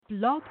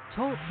Blog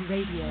Talk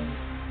Radio.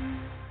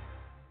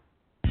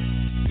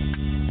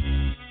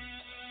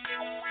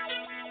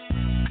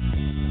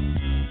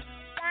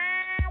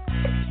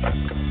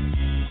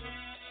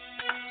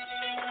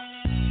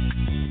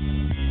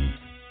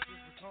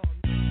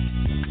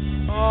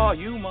 Oh,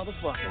 you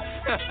motherfucker.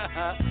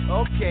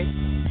 Okay.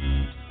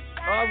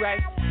 All right.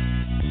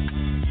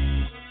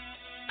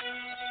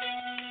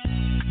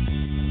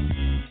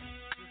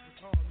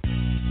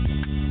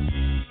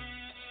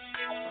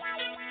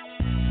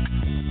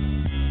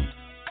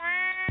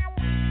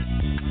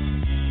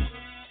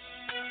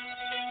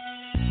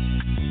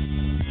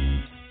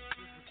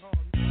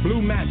 Blue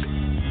Magic.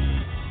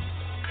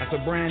 That's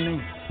a brand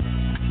name.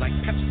 Like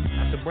Pepsi.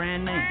 That's a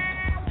brand name.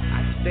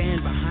 I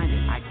stand behind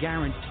it. I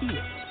guarantee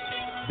it.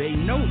 They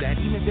know that,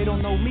 even if they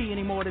don't know me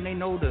any more than they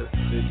know the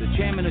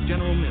chairman of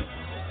General Mills.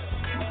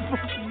 What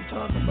are you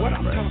talking about? What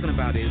I'm talking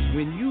about is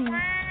when you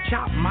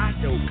chop my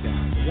dope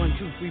down to 1,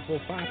 2, 3, 4,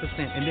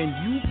 5%, and then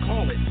you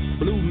call it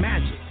Blue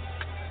Magic,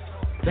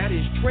 that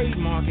is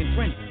trademark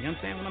infringement. You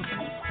understand what I'm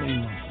saying? Pretty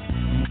much.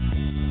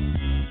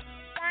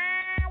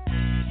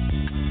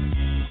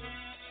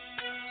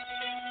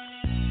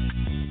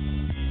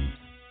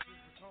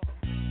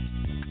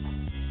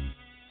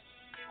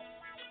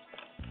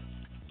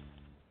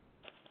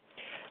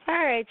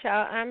 All right,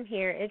 y'all, I'm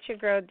here. It's your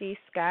girl, D.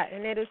 Scott,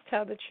 and it is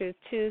Tell the Truth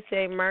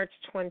Tuesday, March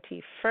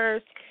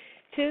 21st,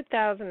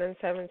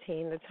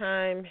 2017. The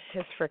time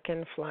is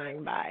freaking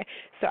flying by.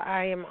 So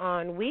I am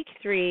on week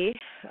 3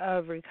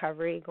 of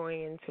recovery,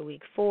 going into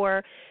week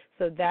 4,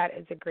 so that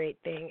is a great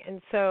thing.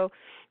 And so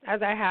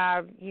as I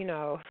have,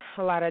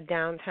 a lot of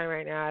downtime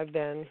right now, I've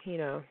been,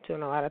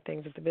 doing a lot of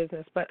things with the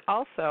business, but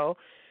also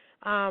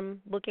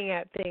looking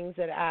at things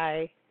that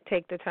I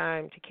take the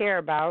time to care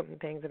about and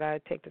things that I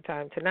take the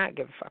time to not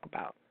give a fuck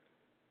about.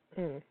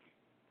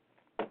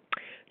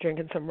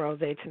 Drinking some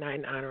rosé tonight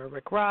in honor of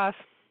Rick Ross.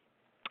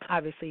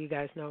 Obviously, you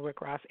guys know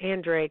Rick Ross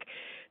and Drake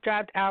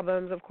dropped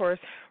albums. Of course,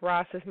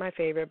 Ross is my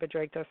favorite, but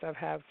Drake does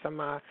have some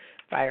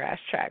fire-ass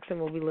tracks,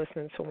 and we'll be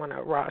listening to one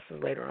of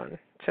Ross's later on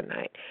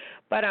tonight.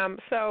 But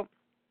so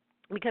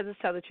because it's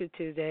Tell the Truth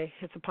Tuesday,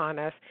 it's upon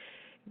us.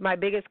 My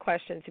biggest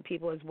question to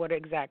people is, what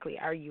exactly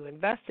are you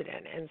invested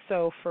in? And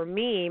so for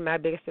me, my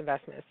biggest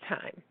investment is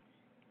time,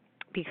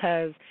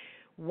 because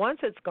once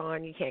it's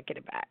gone, you can't get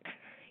it back.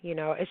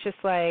 It's just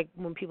like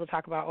when people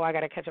talk about, I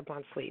got to catch up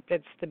on sleep.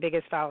 It's the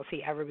biggest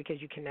fallacy ever,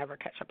 because you can never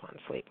catch up on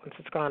sleep. Once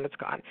it's gone, it's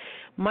gone.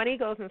 Money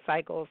goes in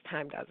cycles,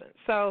 time doesn't.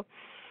 So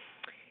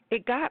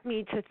it got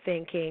me to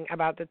thinking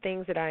about the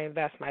things that I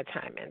invest my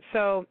time in.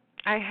 So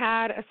I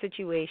had a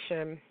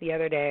situation the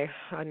other day.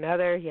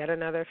 Yet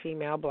another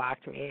female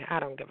blocked me. I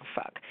don't give a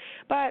fuck.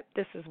 But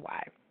this is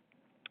why.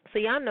 So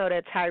y'all know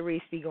that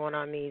Tyrese be going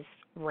on these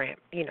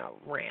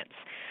rants.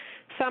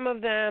 Some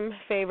of them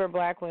favor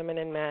black women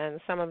and men.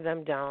 Some of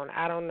them don't.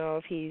 I don't know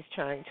if he's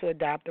trying to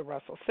adopt the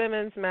Russell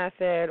Simmons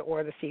method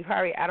or the Steve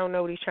Harvey. I don't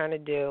know what he's trying to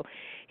do.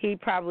 He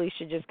probably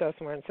should just go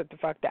somewhere and sit the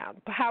fuck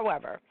down.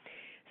 However,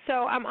 so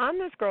I'm on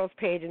this girl's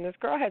page, and this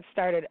girl had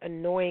started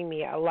annoying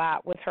me a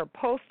lot with her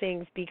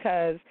postings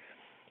because,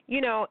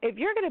 if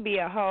you're going to be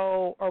a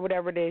hoe or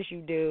whatever it is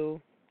you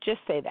do, just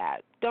say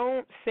that.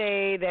 Don't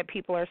say that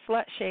people are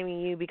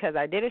slut-shaming you because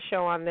I did a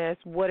show on this.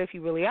 What if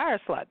you really are a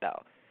slut,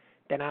 though?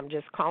 Then I'm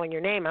just calling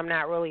your name. I'm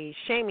not really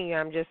shaming you.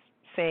 I'm just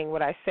saying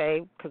what I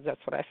say because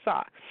that's what I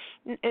saw.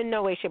 In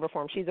no way, shape, or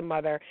form. She's a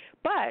mother.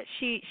 But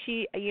she,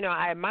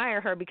 I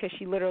admire her because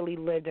she literally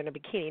lived in a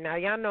bikini. Now,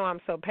 y'all know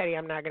I'm so petty,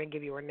 I'm not going to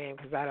give you her name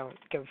because I don't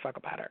give a fuck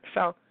about her.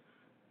 So,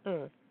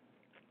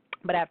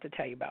 but I have to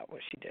tell you about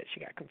what she did. She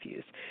got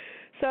confused.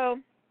 So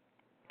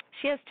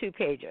she has 2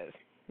 pages,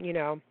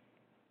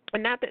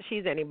 And not that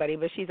she's anybody,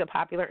 but she's a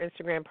popular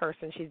Instagram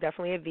person. She's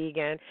definitely a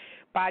vegan.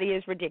 Body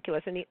is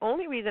ridiculous. And the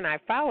only reason I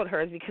followed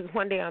her is because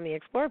one day on the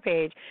Explore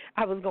page,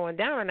 I was going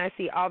down and I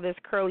see all this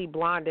curly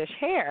blondish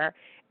hair,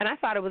 and I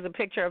thought it was a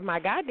picture of my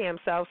goddamn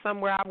self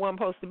somewhere I wasn't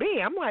supposed to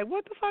be. I'm like,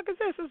 what the fuck is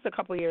this? This is a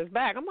couple of years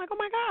back. I'm like, oh,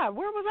 my God,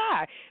 where was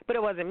I? But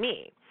it wasn't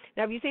me.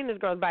 Now, if you've seen this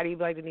girl's body, you'd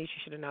be like, Denise,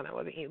 you should have known that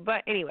wasn't you.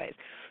 But anyways,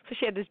 so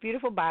she had this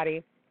beautiful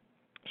body.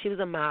 She was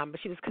a mom, but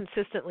she was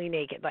consistently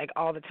naked, like,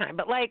 all the time.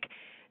 But, like,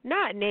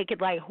 not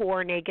naked, like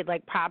whore naked,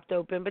 like propped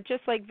open, but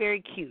just like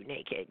very cute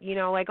naked,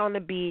 like on the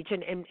beach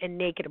and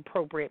naked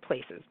appropriate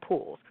places,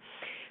 pools.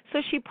 So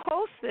she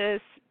posts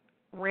this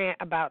rant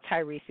about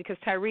Tyrese because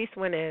Tyrese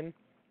went in,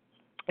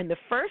 and the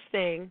first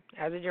thing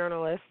as a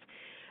journalist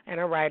and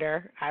a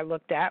writer I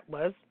looked at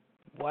was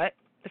what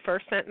the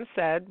first sentence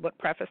said. What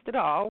prefaced it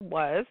all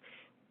was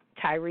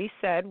Tyrese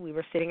said we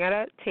were sitting at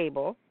a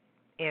table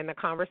and the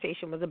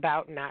conversation was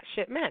about not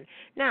shit men.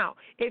 Now,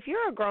 if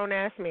you're a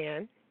grown-ass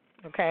man,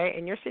 okay,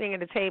 and you're sitting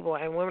at a table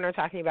and women are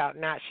talking about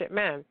not shit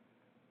men,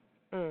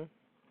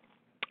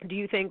 do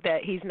you think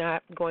that he's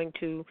not going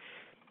to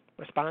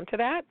respond to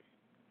that?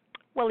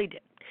 Well, he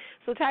did.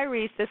 So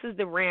Tyrese, this is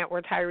the rant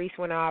where Tyrese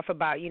went off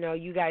about,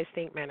 you guys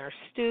think men are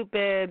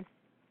stupid.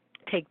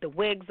 take the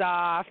wigs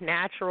off,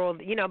 natural.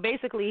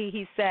 Basically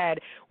he said,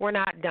 we're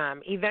not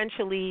dumb.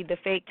 Eventually the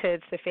fake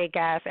tits, the fake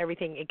ass,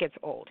 everything, it gets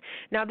old.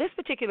 Now this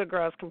particular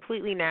girl is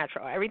completely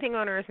natural. Everything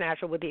on her is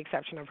natural with the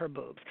exception of her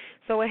boobs.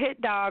 So a hit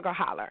dog or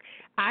holler.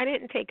 I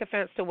didn't take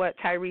offense to what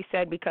Tyrese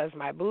said because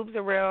my boobs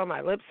are real,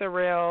 my lips are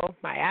real,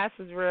 my ass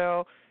is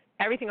real,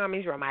 everything on me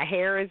is real. My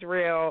hair is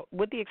real.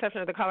 With the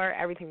exception of the color,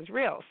 everything's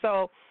real.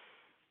 So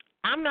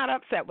I'm not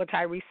upset with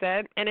Tyrese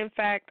said, and in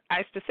fact,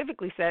 I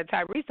specifically said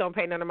Tyrese don't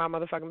pay none of my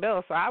motherfucking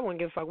bills, so I wouldn't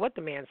give a fuck what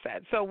the man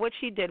said. So what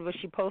she did was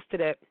she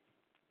posted it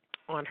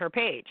on her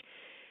page.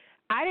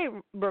 I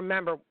didn't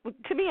remember,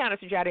 to be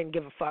honest with you, I didn't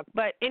give a fuck.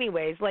 But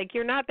anyways,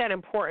 you're not that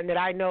important that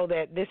I know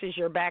that this is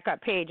your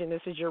backup page and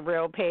this is your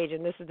real page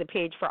and this is the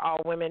page for all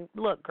women.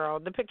 Look, girl,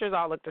 the pictures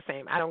all look the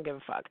same. I don't give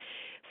a fuck.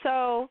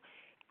 So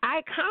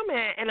I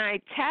comment and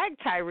I tag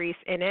Tyrese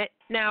in it.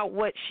 Now,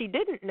 what she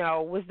didn't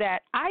know was that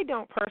I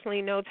don't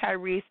personally know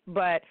Tyrese,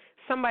 but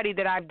somebody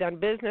that I've done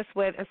business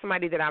with and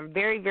somebody that I'm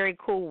very, very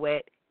cool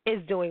with is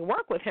doing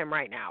work with him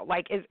right now,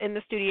 is in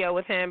the studio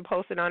with him,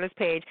 posted on his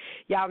page.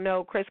 Y'all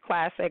know Chris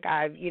Classic.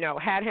 I've,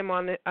 had him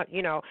on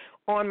the,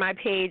 on my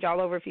page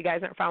all over. If you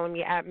guys aren't following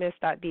me at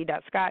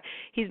miss.d.scott,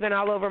 he's been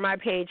all over my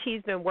page.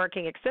 He's been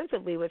working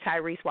extensively with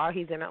Tyrese while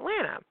he's in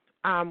Atlanta.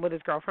 With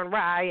his girlfriend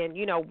Rye and,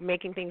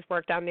 making things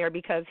work down there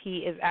because he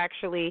is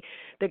actually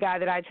the guy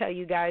that I tell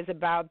you guys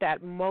about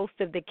that most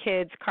of the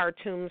kids'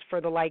 cartoons for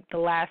the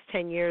last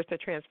 10 years, the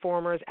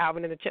Transformers,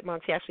 Alvin and the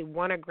Chipmunks, he actually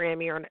won a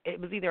Grammy, or it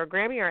was either a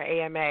Grammy or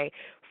an AMA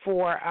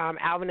for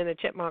Alvin and the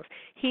Chipmunks.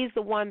 He's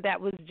the one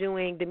that was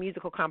doing the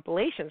musical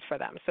compilations for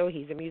them, so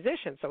he's a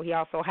musician. So he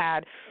also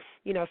had,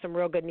 some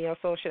real good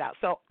neo-soul shit out.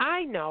 So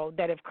I know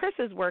that if Chris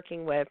is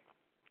working with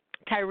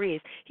Tyrese,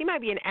 he might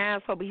be an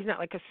asshole, but he's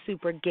not a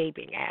super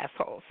gaping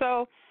asshole.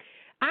 So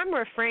I'm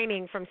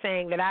refraining from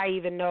saying that I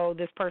even know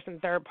this person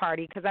third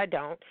party because I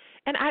don't.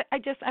 And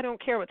I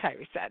don't care what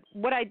Tyrese said.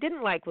 What I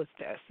didn't like was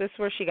this. This is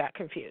where she got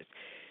confused.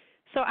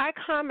 So I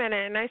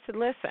commented and I said,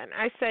 listen,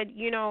 I said,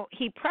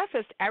 he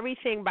prefaced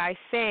everything by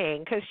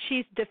saying, because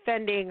she's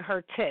defending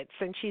her tits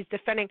and she's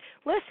defending,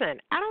 listen,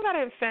 I don't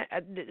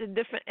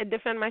got to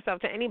defend myself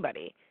to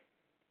anybody.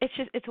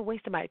 It's a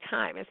waste of my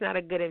time. It's not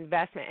a good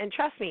investment. And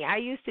trust me, I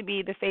used to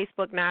be the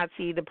Facebook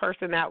Nazi, the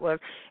person that was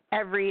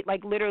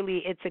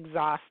literally it's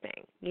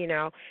exhausting,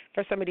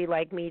 for somebody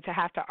like me to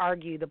have to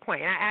argue the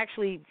point. And I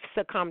actually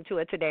succumbed to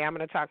it today. I'm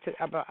going to talk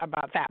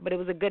about that. But it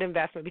was a good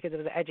investment because it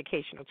was an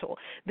educational tool.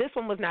 This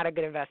one was not a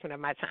good investment of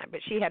my time,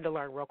 but she had to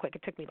learn real quick.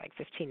 It took me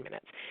 15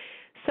 minutes.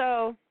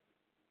 So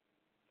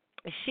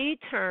she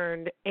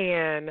turned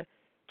and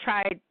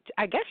tried,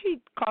 I guess she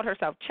called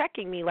herself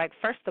checking me,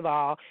 first of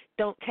all,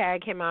 don't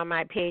tag him on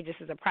my page. This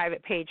is a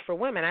private page for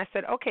women. I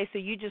said, okay, so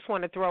you just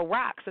want to throw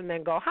rocks and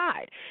then go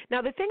hide.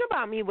 Now, the thing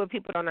about me, what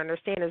people don't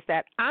understand is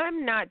that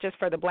I'm not just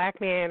for the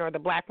black man or the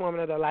black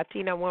woman or the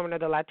Latina woman or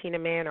the Latina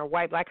man or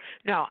white, black.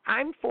 No,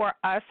 I'm for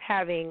us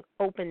having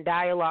open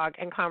dialogue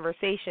and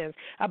conversations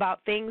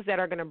about things that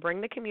are going to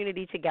bring the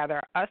community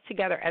together, us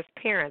together as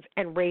parents,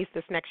 and raise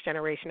this next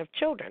generation of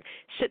children.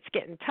 Shit's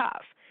getting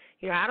tough.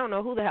 I don't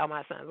know who the hell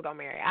my son's going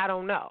to marry. I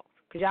don't know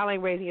because y'all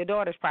ain't raising your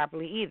daughters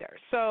properly either.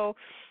 So,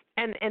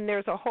 and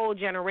there's a whole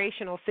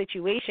generational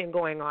situation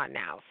going on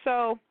now.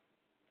 So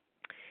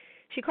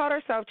she called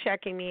herself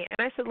checking me,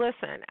 and I said,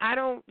 listen,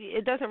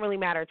 it doesn't really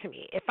matter to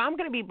me. If I'm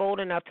going to be bold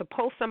enough to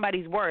post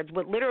somebody's words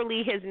with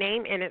literally his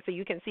name in it so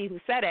you can see who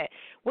said it,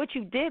 what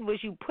you did was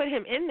you put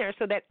him in there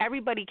so that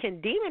everybody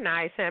can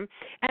demonize him,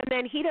 and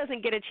then he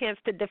doesn't get a chance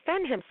to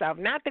defend himself.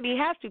 Not that he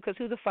has to, because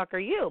who the fuck are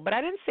you? But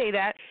I didn't say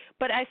that.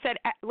 But I said,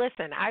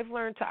 listen, I've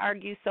learned to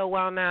argue so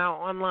well now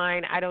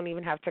online, I don't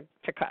even have to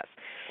cuss.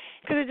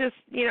 Because it just,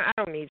 I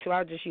don't need to.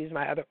 I'll just use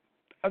my other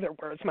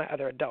words, my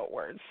other adult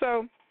words.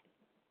 So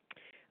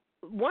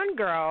one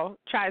girl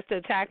tries to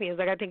attack me and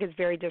was like, I think it's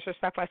very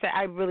disrespectful. I said,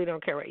 I really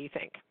don't care what you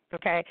think,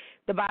 okay?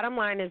 The bottom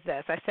line is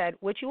this. I said,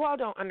 what you all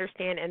don't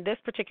understand, and this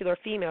particular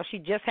female, she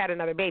just had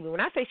another baby. When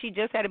I say she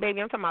just had a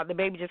baby, I'm talking about the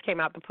baby just came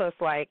out the puss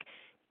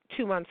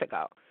 2 months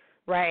ago,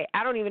 right?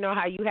 I don't even know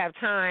how you have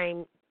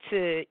time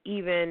to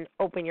even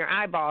open your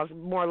eyeballs,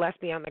 more or less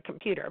be on the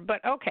computer.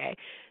 But okay,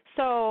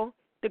 so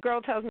the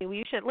girl tells me, well,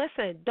 you shouldn't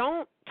listen.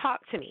 Don't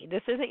talk to me.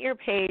 This isn't your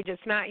page. It's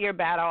not your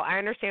battle. I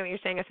understand what you're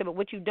saying. I said, but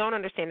what you don't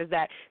understand is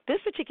that this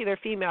particular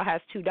female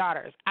has 2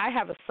 daughters. I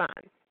have a son.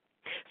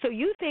 So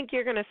you think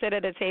you're going to sit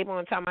at a table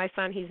and tell my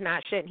son he's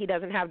not shit and he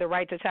doesn't have the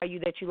right to tell you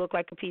that you look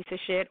like a piece of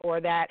shit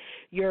or that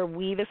your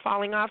weave is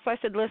falling off? So I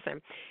said,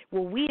 listen,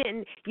 well, we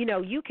didn't,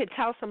 you could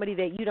tell somebody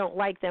that you don't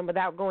like them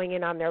without going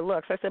in on their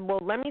looks. I said, well,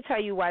 let me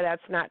tell you why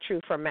that's not true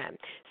for men.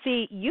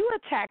 See, you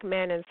attack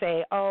men and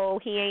say, oh,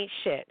 he ain't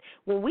shit.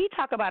 When we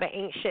talk about an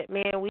ain't shit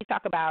man, we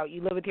talk about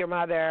you live with your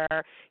mother,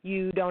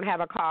 you don't have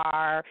a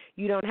car,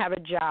 you don't have a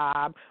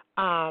job,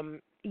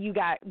 you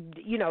got,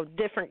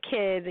 different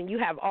kids and you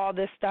have all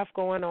this stuff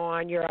going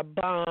on, you're a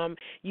bum,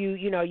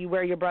 you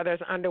wear your brother's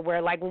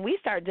underwear. When we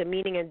start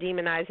demeaning and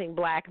demonizing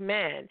black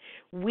men,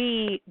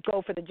 we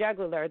go for the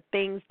jugular,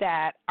 things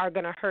that are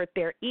going to hurt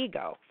their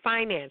ego.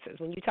 Finances,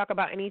 when you talk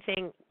about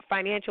anything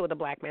financial with a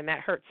black man,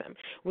 that hurts him.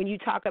 When you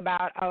talk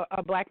about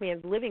a black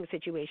man's living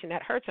situation,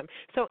 that hurts him.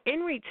 So in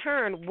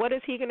return, what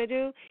is he going to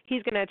do?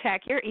 He's going to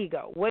attack your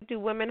ego. What do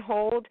women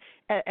hold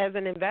as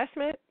an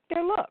investment?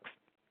 Their looks.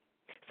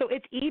 So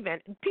it's even.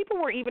 People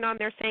were even on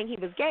there saying he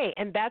was gay,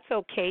 and that's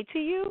okay to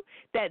you,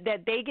 that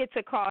they get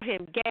to call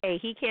him gay.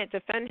 He can't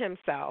defend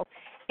himself,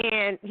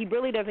 and he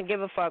really doesn't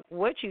give a fuck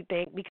what you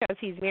think because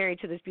he's married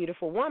to this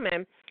beautiful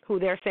woman who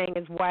they're saying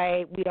is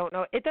white. We don't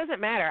know. It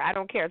doesn't matter. I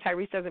don't care.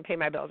 Tyrese doesn't pay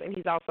my bills, and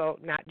he's also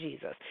not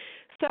Jesus.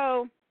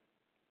 So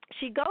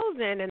she goes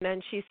in, and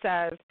then she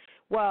says,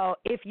 well,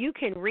 if you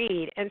can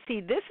read, and see,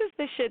 this is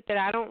the shit that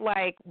I don't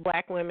like,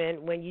 black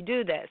women, when you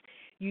do this.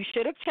 You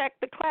should have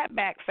checked the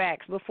clapback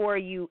facts before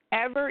you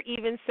ever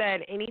even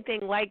said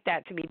anything like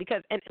that to me.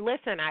 Because, and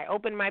listen, I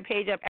opened my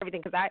page up, everything,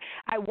 because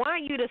I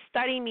want you to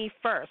study me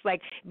first. Like,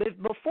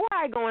 before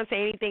I go and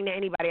say anything to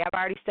anybody, I've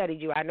already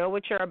studied you. I know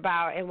what you're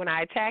about, and when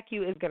I attack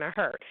you, it's going to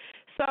hurt.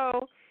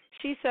 So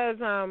she says,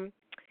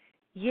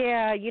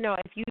 yeah, you know,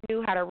 if you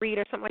knew how to read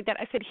or something like that.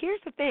 I said, here's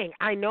the thing.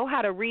 I know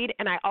how to read,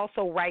 and I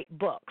also write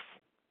books.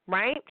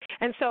 Right?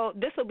 And so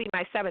this will be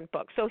my 7th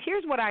book. So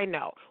here's what I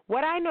know.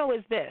 What I know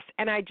is this,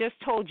 and I just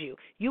told you,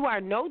 you are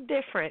no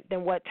different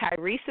than what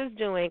Tyrese is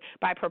doing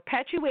by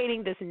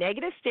perpetuating this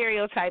negative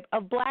stereotype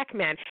of black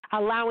men,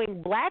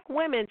 allowing black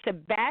women to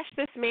bash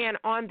this man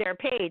on their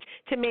page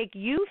to make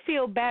you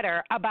feel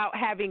better about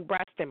having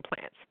breast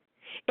implants.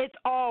 It's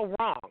all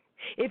wrong.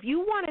 If you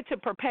wanted to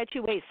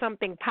perpetuate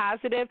something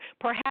positive,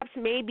 perhaps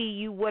maybe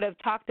you would have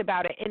talked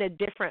about it in a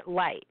different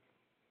light.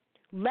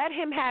 Let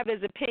him have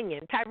his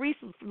opinion. Tyrese,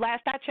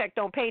 last I checked,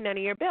 don't pay none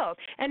of your bills.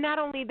 And not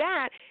only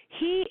that,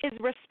 he is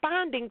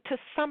responding to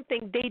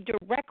something they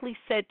directly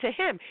said to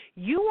him.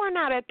 You are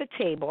not at the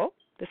table.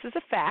 This is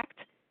a fact.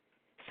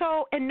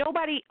 So, and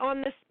nobody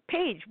on this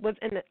page was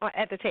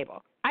at the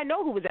table. I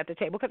know who was at the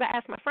table because I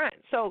asked my friend.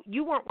 So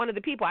you weren't one of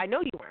the people. I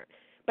know you weren't.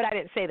 But I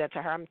didn't say that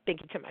to her. I'm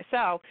thinking to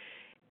myself.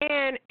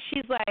 And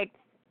she's like,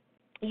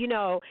 you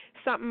know,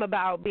 something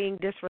about being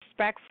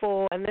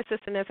disrespectful and this,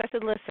 and this. I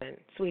said, listen,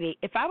 sweetie,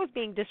 if I was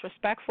being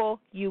disrespectful,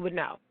 you would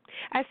know.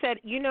 I said,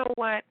 you know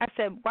what? I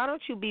said, why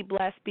don't you be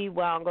blessed, be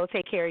well, and go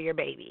take care of your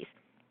babies?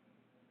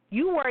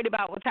 You worried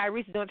about what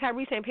Tyrese is doing.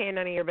 Tyrese ain't paying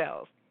none of your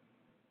bills.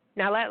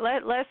 Now,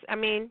 let's, I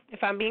mean,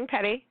 if I'm being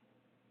petty,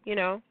 you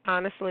know,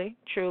 honestly,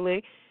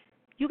 truly,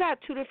 you got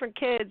 2 different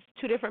kids,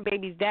 2 different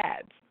babies'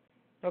 dads,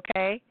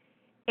 okay?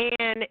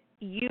 And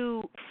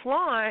you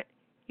flaunt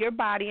your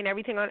body and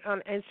everything on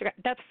Instagram.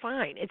 That's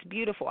fine. It's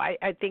beautiful. I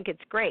think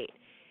it's great.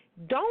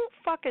 Don't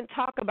fucking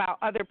talk about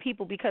other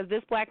people because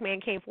this black man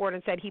came forward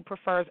and said he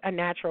prefers a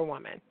natural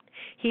woman.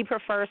 He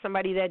prefers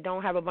somebody that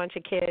don't have a bunch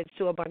of kids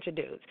to a bunch of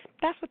dudes.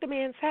 That's what the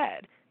man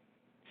said.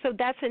 So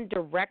that's in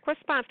direct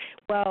response.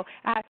 Well,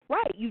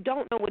 right, you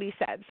don't know what he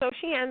said. So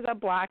she ends up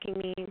blocking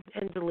me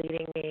and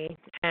deleting me.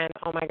 And,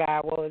 oh, my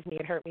God, woe is me.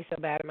 It hurt me so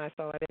bad in my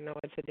soul I didn't know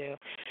what to do.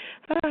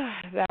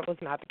 That was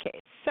not the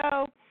case.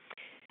 So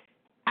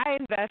I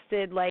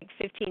invested like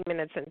 15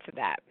 minutes into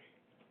that.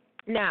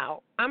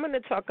 Now, I'm going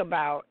to talk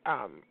about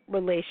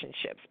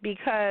relationships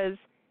because,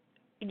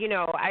 you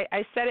know,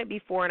 I said it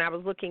before and I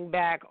was looking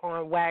back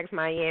on Wags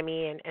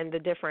Miami and the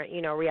different,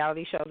 you know,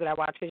 reality shows that I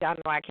watch because y'all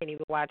know I can't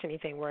even watch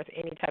anything worth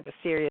any type of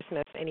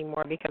seriousness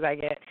anymore because I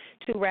get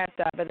too wrapped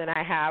up and then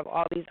I have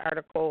all these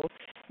articles,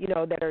 you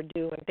know, that are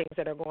due and things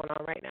that are going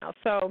on right now.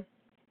 So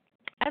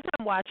as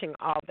I'm watching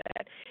all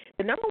that,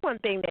 the number one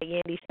thing that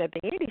Yandy Smith,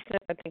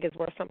 I think is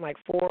worth something like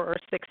 $4 or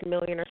 $6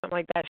 million or something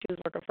like that. She was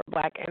working for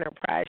Black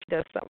Enterprise. She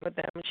does something with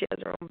them. She has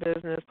her own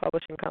business,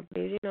 publishing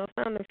companies, you know,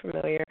 sounding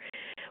familiar.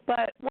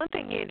 But one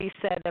thing Yandy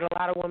said that a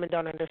lot of women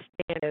don't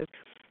understand is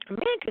a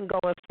man can go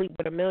and sleep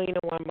with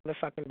 1,000,001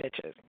 motherfucking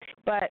bitches,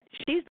 but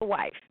she's the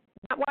wife,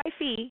 not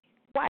wifey,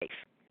 wife,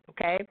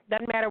 okay?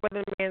 Doesn't matter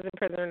whether the man's in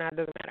prison or not,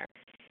 doesn't matter.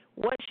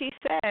 What she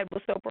said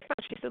was so profound.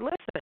 She said,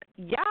 listen,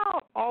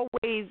 y'all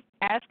always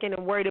asking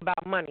and worried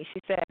about money.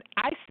 She said,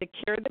 I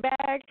secure the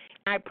bag,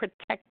 and I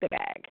protect the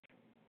bag,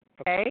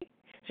 okay?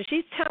 So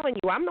she's telling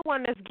you, I'm the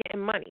one that's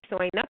getting money,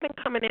 so ain't nothing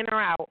coming in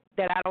or out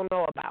that I don't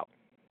know about,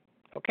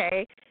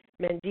 okay?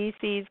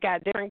 Mendice's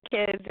got different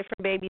kids,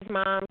 different babies'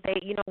 moms. They,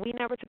 you know, we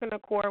never took them to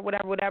court,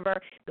 whatever.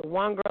 The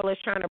one girl is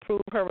trying to prove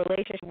her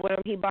relationship with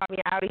him. He bought me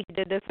out. He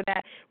did this or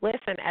that.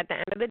 Listen, at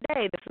the end of the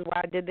day, this is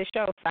why I did the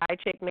show, Side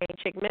Chick, Main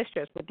Chick,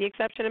 Mistress, with the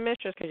exception of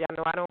Mistress, because y'all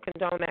know I don't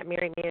condone that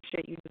married man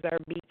shit. You deserve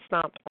beat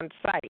stomped on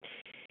sight.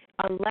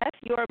 Unless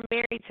you're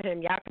married to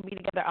him, y'all can be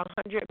together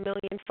 100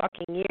 million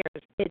fucking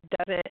years. It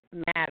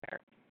doesn't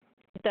matter.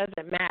 It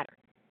doesn't matter.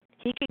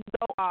 He could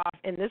go off,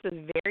 and this is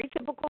very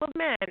typical of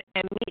men,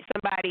 and meet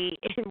somebody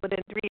and within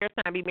 3 years'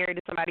 time be married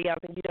to somebody else,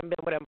 and you done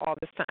been with him all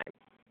this time.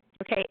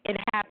 Okay, it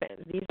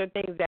happens. These are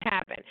things that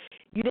happen.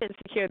 You didn't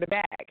secure the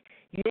bag.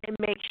 You didn't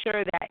make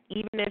sure that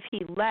even if he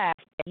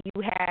left, that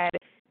you had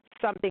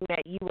something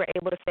that you were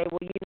able to say, well,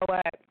 you know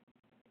what,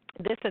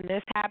 this and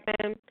this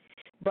happened,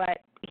 but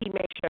he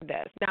made sure of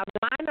this. Now,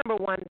 my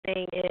number one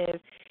thing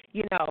is,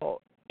 you know,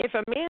 if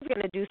a man's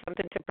going to do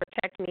something to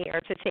protect me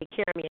or to take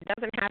care of me, it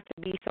doesn't have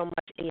to be so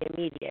much the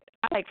immediate.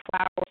 I like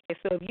flowers.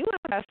 So if you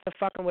invest a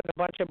fucking with a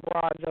bunch of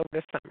broads over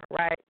the summer,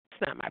 right?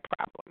 It's not my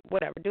problem.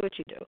 Whatever, do what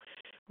you do,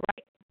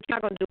 right? You're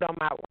not going to do it on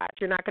my watch.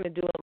 You're not going to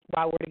do it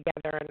while we're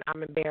together and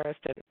I'm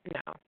embarrassed. And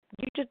no,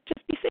 you just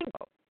be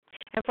single.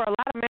 And for a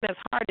lot of men, it's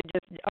hard to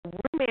a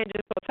real man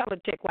just go tell a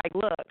chick, like,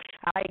 look,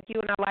 I like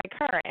you and I like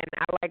her, and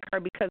I like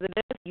her because of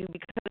this, you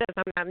because of this.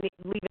 I'm not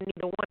leaving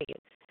neither one of you,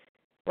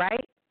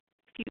 right?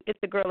 If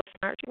the girl is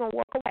smart, she's going to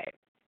walk away.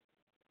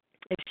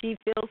 If she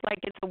feels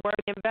like it's a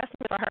worthy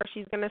investment for her,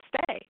 she's going to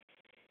stay.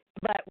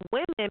 But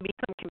women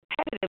become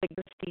competitive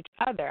against each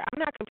other. I'm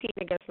not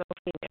competing against no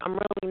female. I'm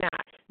really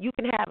not. You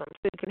can have them,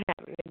 so you can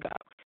have them and go.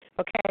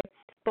 Okay?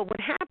 But what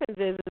happens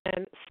is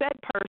then said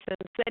person,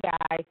 said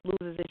guy,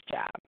 loses his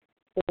job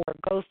or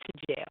goes to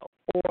jail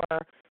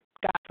or,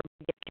 God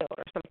forbid, get killed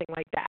or something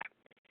like that.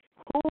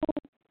 Who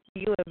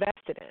you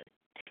invested in?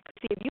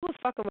 See, if you was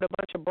fucking with a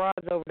bunch of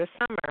broads over the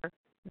summer,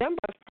 them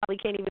broads probably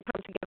can't even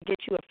come together to get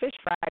you a fish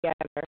fry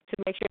together to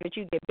make sure that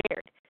you get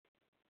buried.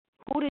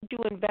 Who did you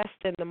invest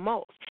in the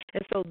most?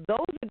 And so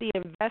those are the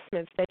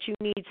investments that you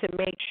need to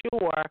make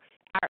sure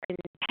are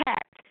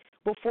intact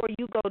before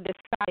you go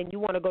decide and you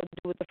want to go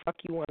do what the fuck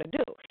you want to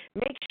do.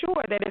 Make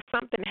sure that if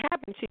something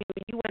happened to you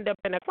and you end up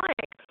in a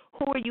clinic,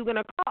 who are you going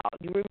to call?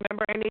 You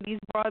remember any of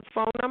these broads'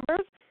 phone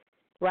numbers,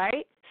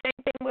 right? Same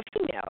thing with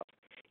females.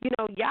 You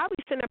know, y'all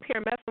be sitting up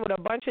here messing with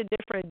a bunch of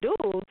different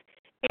dudes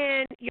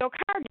and your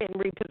car getting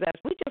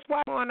repossessed. We just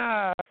walked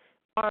on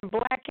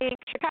Black Ink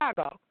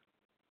Chicago.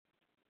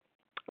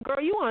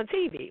 Girl, you on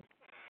TV.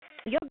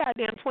 Your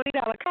goddamn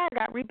 $20 car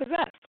got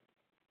repossessed.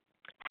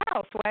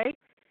 How, Sway?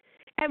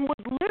 And was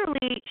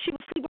literally, she was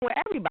sleeping with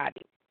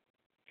everybody.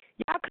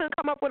 Y'all couldn't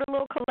come up with a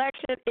little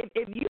collection.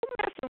 If you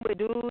messing with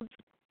dudes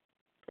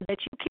that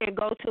you can't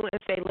go to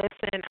and say,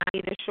 listen, I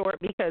need a short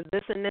because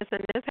this and this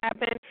and this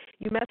happened,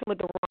 you messing with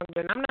the wrong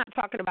dude. I'm not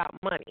talking about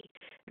money,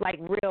 like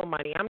real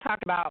money. I'm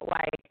talking about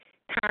like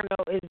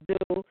condo is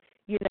due,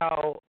 you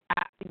know,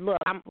 look,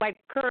 I'm like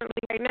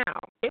currently right now,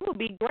 it would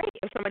be great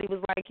if somebody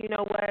was like, you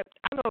know what,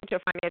 I don't know what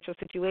your financial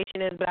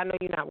situation is, but I know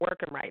you're not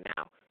working right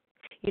now.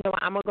 You know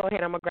what, I'm going to go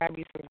ahead, I'm going to grab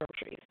you some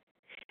groceries.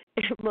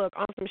 Look,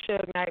 on some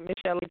Suge Knight,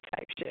 Michelle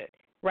type shit,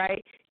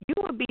 right? You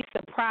would be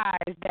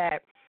surprised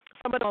that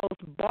some of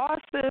those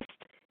bossest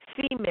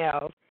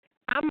females,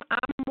 I'm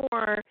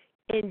more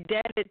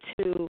indebted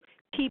to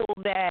people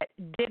that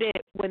did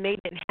it when they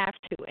didn't have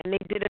to, and they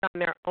did it on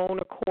their own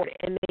accord,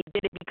 and they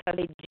did it because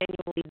they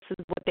genuinely, this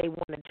is what they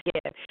wanted to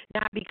give,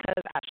 not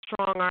because I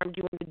strong-armed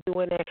you into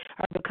doing it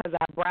or because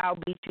I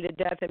browbeat you to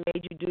death and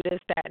made you do this,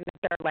 that, and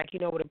the third, like, you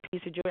know, with a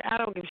piece of jewelry. I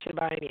don't give a shit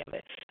about any of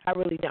it. I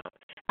really don't.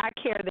 I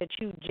care that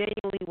you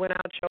genuinely went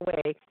out your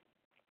way,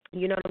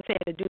 you know what I'm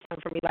saying, to do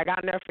something for me. Like,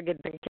 I'll never forget,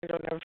 and Kendra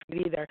will never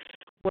forget either,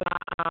 when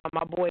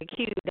my boy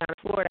Q down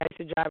in Florida, I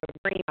used to drive a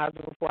green house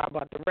before I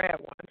bought the red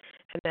one.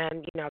 And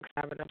then, you know, because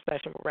I have an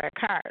obsession with red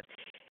cars.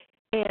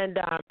 And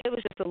it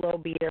was just a little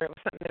beater. It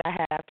was something that I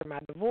had after my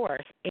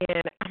divorce.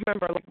 And I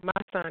remember, like,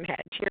 my son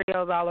had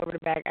Cheerios all over the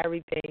back,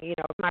 everything. You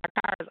know, my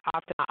car is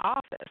off to my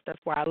office. That's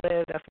where I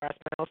live. That's where I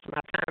spend most of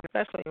my time,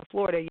 especially in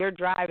Florida. You're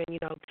driving, you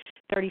know,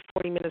 30,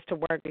 40 minutes to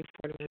work,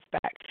 40 minutes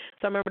back.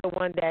 So I remember the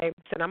one day,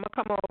 he said, I'm going to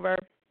come over.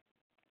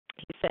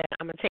 He said,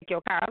 I'm going to take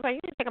your car. I was like,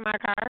 you ain't taking my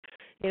car.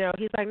 You know,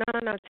 he's like, no,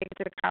 take it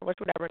to the car,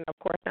 whatever. And, of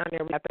course, down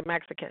there we got the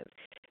Mexicans.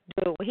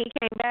 Dude, when he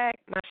came back,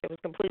 my shit was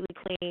completely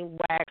clean,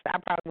 waxed. I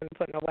probably wouldn't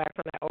put no wax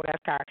on that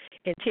old-ass car.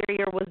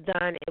 Interior was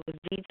done. It was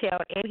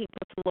detailed, and he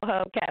put some little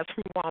hubcaps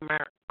from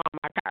Walmart on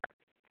my car.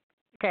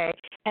 Okay?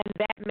 And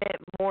that meant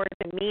more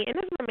to me.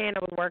 And this is a man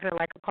that was working at,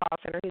 like, a call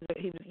center.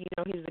 He's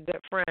a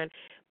good friend.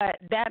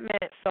 But that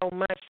meant so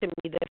much to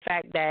me, the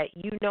fact that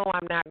you know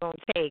I'm not going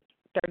to take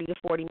 30 to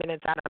 40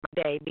 minutes out of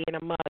my day being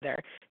a mother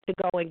to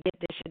go and get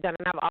this shit done,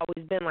 and I've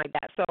always been like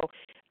that. So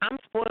I'm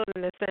spoiled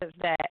in the sense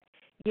that,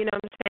 you know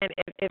what I'm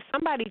saying, if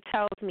somebody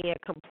tells me a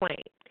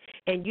complaint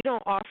and you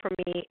don't offer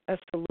me a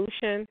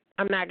solution,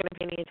 I'm not going to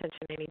pay any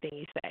attention to anything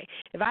you say.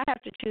 If I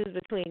have to choose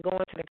between going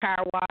to the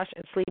car wash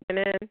and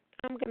sleeping in,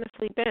 I'm going to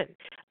sleep in.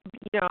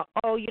 You know,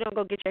 oh, you don't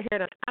go get your hair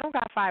done. I don't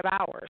got 5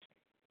 hours.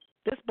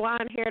 This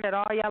blonde hair that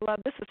all y'all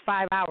love, this is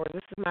 5 hours.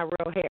 This is my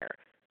real hair.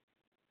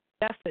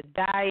 That's to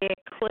dye it,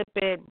 clip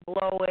it,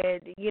 blow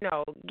it, you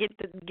know, get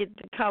the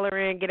color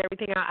in, get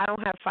everything out. I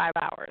don't have 5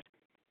 hours.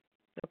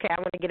 Okay,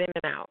 I want to get in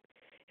and out.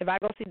 If I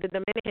go see the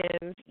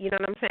Dominicans, you know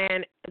what I'm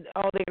saying,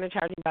 oh, they're going to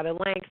charge me by the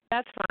length,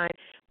 that's fine,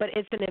 but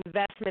it's an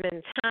investment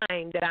in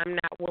time that I'm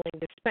not willing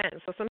to spend.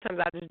 So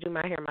sometimes I just do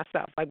my hair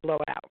myself, like blow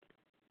it out.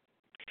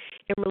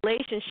 In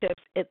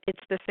relationships,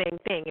 it's the same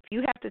thing. If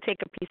you have to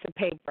take a piece of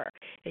paper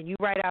and you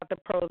write out the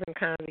pros and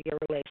cons of your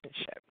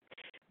relationship,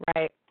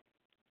 right,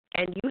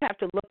 and you have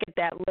to look at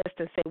that list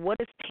and say, what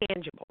is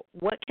tangible?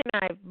 What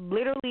can I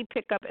literally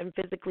pick up and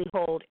physically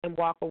hold and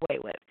walk away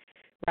with,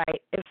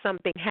 right, if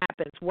something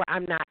happens where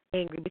I'm not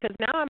angry? Because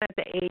now I'm at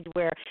the age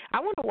where I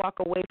want to walk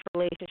away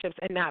from relationships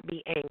and not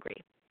be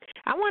angry.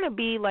 I want to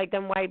be like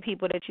them white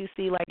people that you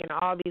see like in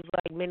all these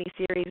like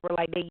miniseries where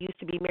like they used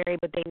to be married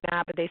but they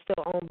not, but they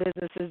still own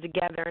businesses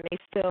together and they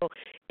still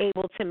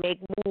able to make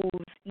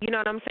moves. You know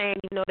what I'm saying?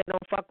 Even though they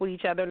don't fuck with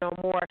each other no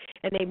more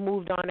and they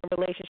moved on in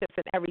relationships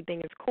and everything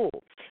is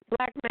cool.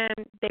 Black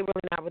men, they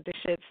really not with the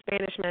shit.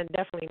 Spanish men,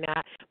 definitely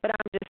not. But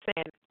I'm just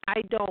saying,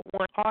 I don't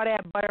want all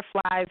that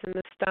butterflies in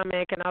the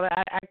stomach and all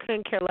that. I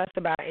couldn't care less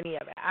about any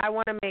of it. I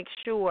want to make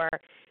sure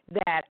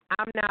that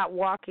I'm not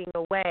walking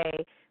away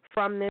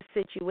from this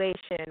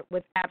situation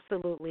with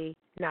absolutely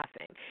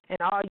nothing. And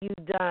all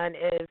you've done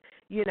is,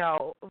 you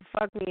know,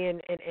 fuck me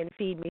and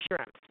feed me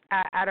shrimps.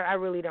 I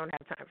really don't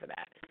have time for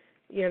that.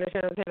 You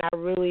understand what I'm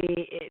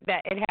saying?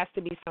 That it has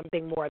to be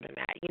something more than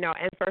that, you know.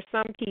 And for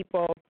some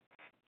people,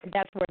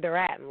 that's where they're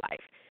at in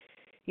life.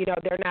 You know,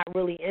 they're not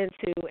really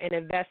into an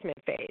investment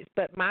phase.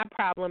 But my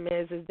problem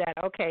is that,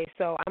 okay,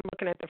 so I'm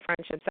looking at the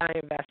friendships I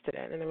invested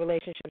in and the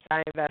relationships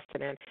I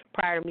invested in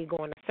prior to me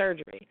going to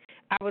surgery.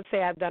 I would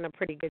say I've done a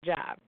pretty good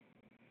job.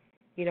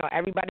 You know,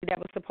 everybody that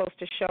was supposed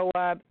to show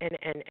up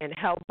and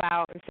help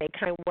out and say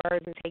kind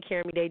words and take care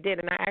of me, they did.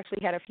 And I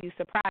actually had a few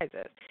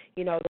surprises.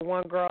 You know, the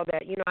one girl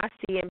that, you know, I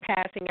see in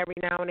passing every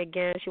now and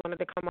again, she wanted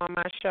to come on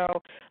my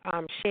show,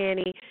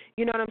 Shani.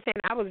 You know what I'm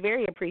saying? I was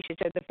very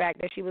appreciative of the fact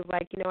that she was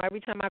like, you know, every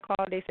time I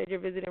called, they said you're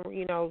visiting,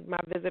 you know, my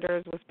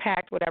visitors was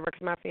packed, whatever,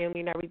 because my family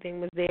and everything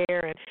was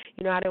there. And,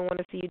 you know, I didn't want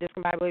to see you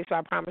discombobulated, so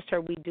I promised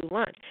her we'd do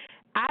lunch.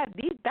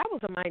 That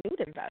was a minute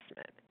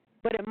investment.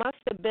 But it must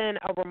have been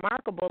a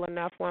remarkable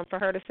enough one for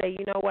her to say,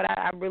 you know what,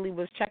 I really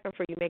was checking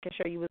for you, making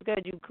sure you was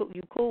good. You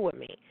cool with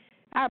me.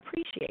 I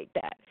appreciate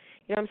that.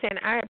 You know what I'm saying?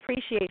 I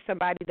appreciate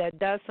somebody that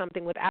does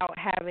something without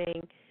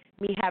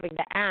me having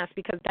to ask,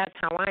 because that's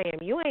how I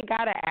am. You ain't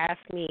got to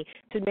ask me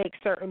to make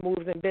certain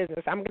moves in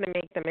business. I'm going to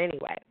make them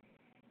anyway.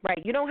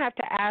 Right? You don't have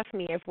to ask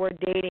me if we're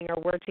dating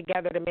or we're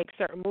together to make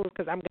certain moves,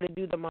 because I'm going to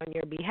do them on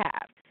your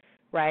behalf.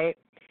 Right?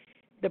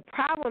 The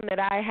problem that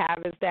I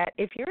have is that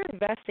if you're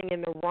investing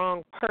in the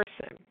wrong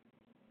person,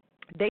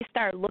 they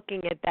start looking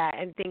at that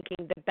and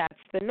thinking that that's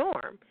the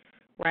norm,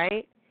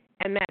 right?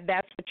 And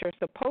that's what you're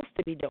supposed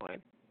to be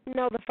doing.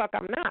 No, the fuck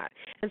I'm not.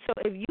 And so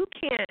if you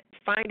can't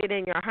find it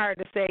in your heart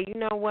to say, you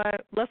know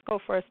what, let's go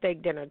for a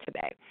steak dinner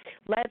today.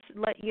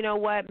 You know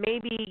what,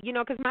 maybe, you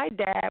know, because my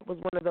dad was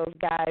one of those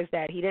guys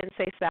that he didn't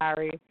say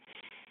sorry.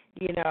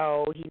 You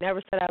know, he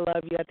never said, I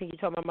love you. I think he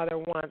told my mother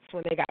once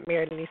when they got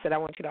married, and he said, I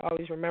want you to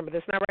always remember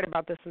this. And I read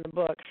about this in the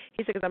book.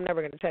 He said, because I'm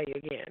never going to tell you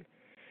again.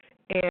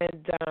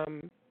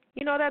 And,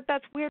 you know,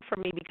 that's weird for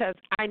me because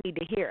I need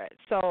to hear it.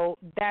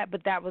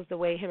 But that was the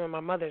way him and my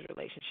mother's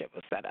relationship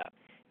was set up.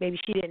 Maybe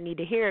she didn't need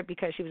to hear it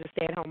because she was a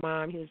stay-at-home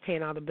mom. He was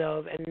paying all the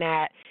bills, and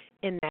that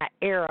in that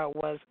era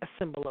was a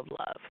symbol of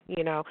love,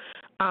 you know.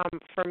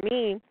 For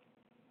me,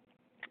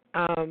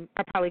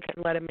 I probably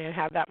couldn't let a man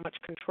have that much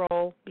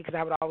control because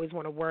I would always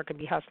want to work and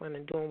be hustling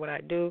and doing what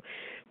I do.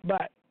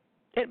 But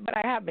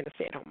I have been a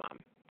stay-at-home mom,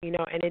 you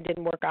know, and it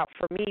didn't work out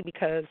for me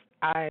because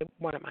I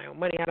wanted my own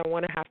money. I don't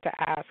want to have to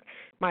ask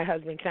my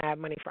husband, can I have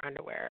money for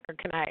underwear? Or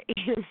can I,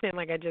 you know what I'm saying?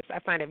 Like, I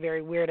find it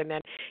very weird. And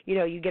then, you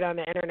know, you get on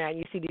the internet and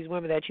you see these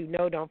women that you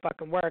know don't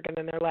fucking work, and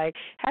then they're like,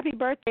 happy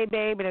birthday,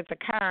 babe, and it's a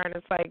car. And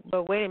it's like,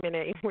 but wait a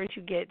minute, where'd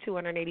you get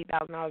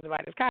 $280,000 to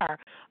buy this car?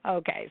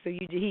 Okay, so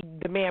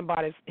the man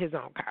bought his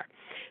own car.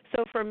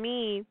 So for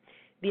me,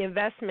 the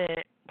investment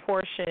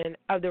portion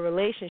of the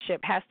relationship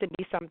has to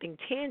be something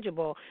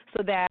tangible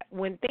so that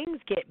when things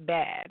get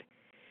bad,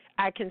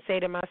 I can say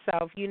to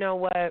myself, you know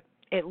what,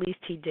 at least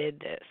he did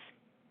this.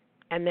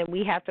 And then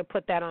we have to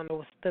put that on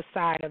the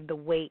side of the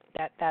weight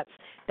that's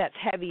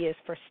heaviest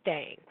for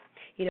staying.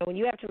 You know, when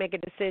you have to make a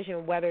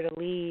decision whether to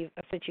leave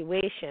a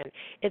situation,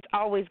 it's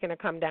always going to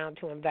come down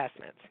to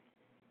investments.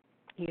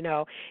 You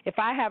know, if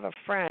I have a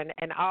friend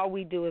and all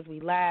we do is we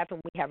laugh and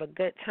we have a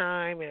good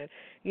time and,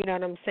 you know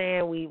what I'm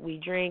saying,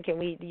 we drink and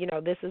we, you know,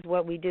 this is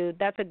what we do,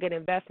 that's a good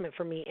investment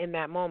for me in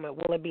that moment.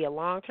 Will it be a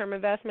long-term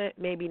investment?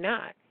 Maybe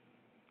not.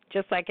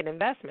 Just like an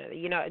investment,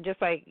 you know,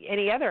 just like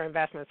any other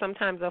investment.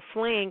 Sometimes a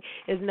fling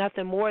is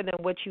nothing more than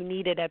what you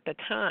needed at the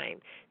time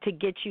to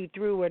get you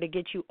through or to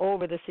get you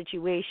over the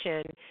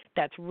situation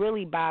that's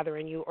really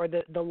bothering you, or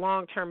the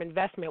long-term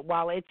investment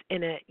while it's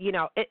in a, you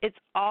know, it's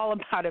all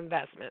about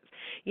investments.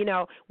 You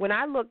know, when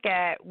I look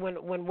at,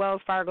 when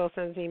Wells Fargo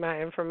sends me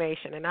my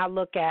information and I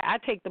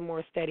take the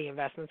more steady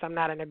investments. I'm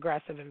not an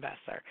aggressive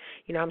investor.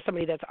 You know, I'm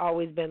somebody that's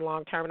always been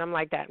long-term, and I'm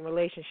like that in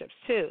relationships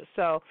too.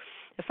 So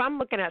if I'm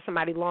looking at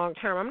somebody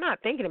long-term, I'm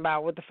not thinking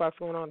about what the fuck's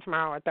going on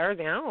tomorrow or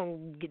Thursday. I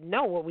don't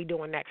know what we're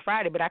doing next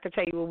Friday, but I can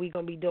tell you what we're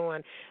going to be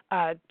doing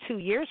 2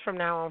 years from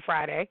now on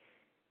Friday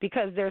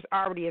because there's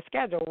already a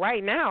schedule.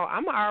 Right now,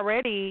 I'm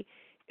already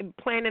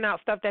planning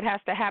out stuff that has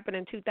to happen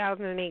in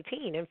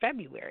 2018 in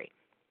February.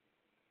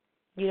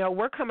 You know,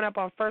 we're coming up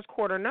on first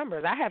quarter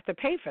numbers. I have to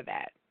pay for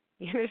that.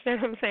 You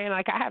understand what I'm saying?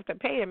 Like, I have to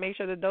pay to make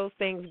sure that those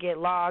things get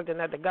logged and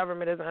that the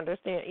government doesn't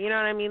understand. You know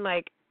what I mean?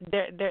 Like,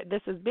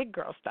 this is big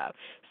girl stuff.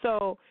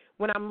 So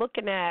when I'm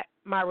looking at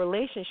my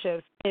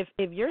relationships, if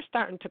you're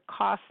starting to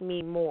cost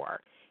me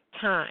more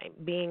time,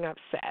 being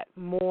upset,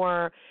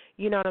 more,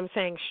 you know what I'm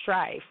saying,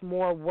 strife,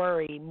 more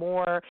worry,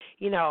 more,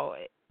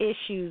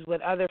 issues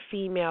with other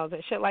females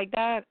and shit like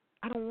that,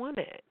 I don't want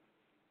it.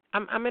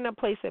 I'm in a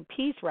place of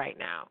peace right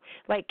now.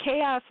 Like,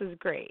 chaos is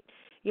great,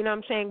 you know what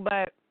I'm saying,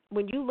 but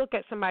when you look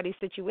at somebody's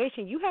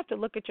situation, you have to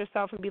look at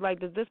yourself and be like,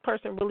 does this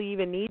person really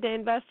even need to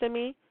invest in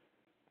me?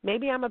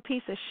 Maybe I'm a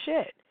piece of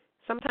shit.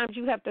 Sometimes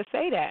you have to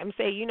say that and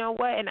say, you know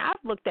what, and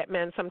I've looked at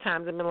men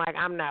sometimes and been like,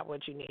 I'm not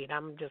what you need.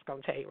 I'm just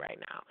going to tell you right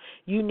now.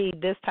 You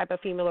need this type of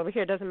female over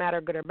here. It doesn't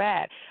matter good or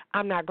bad.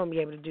 I'm not going to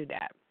be able to do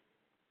that.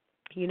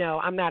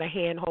 I'm not a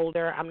hand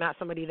holder. I'm not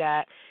somebody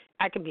that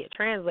I can be a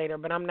translator,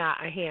 but I'm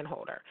not a hand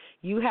holder.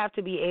 You have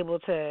to be able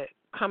to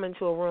come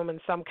into a room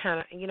in some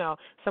kind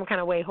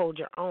of way, hold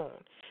your own.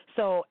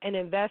 So an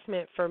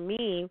investment for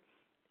me,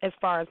 as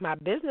far as my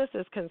business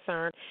is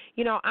concerned,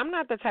 I'm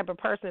not the type of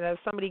person that if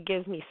somebody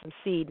gives me some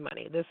seed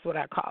money, this is what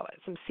I call it,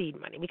 some seed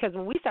money. Because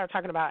when we start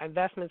talking about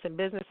investments in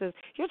businesses,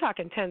 you're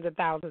talking tens of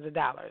thousands of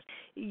dollars.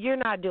 You're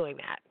not doing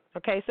that.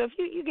 Okay, so if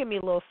you give me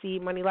a little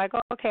seed money, like,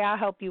 oh, okay, I'll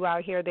help you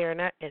out here, there,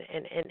 and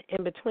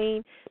in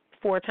between,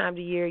 4 times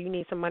a year, you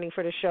need some money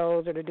for the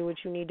shows or to do what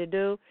you need to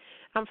do,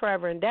 I'm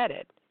forever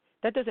indebted.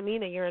 That doesn't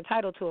mean that you're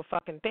entitled to a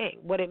fucking thing.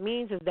 What it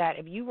means is that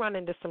if you run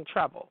into some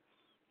trouble,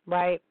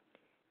 right,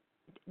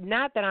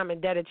 not that I'm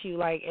indebted to you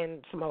like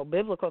in some old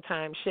biblical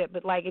time shit,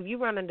 but like if you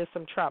run into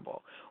some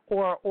trouble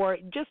or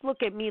just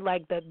look at me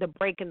like the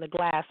break in the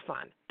glass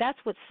fund. That's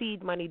what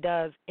seed money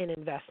does in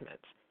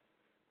investments.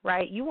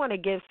 Right? You want to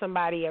give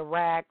somebody a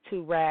rack,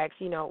 2 racks,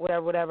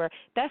 whatever.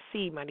 That's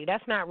seed money.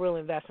 That's not real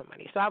investment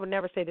money. So I would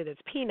never say that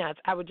it's peanuts.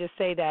 I would just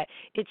say that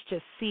it's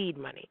just seed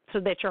money so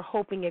that you're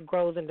hoping it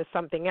grows into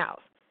something else.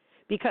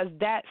 Because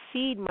that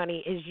seed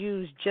money is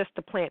used just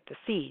to plant the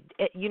seed.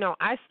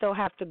 I still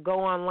have to go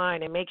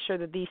online and make sure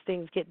that these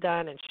things get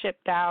done and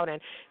shipped out and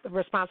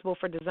responsible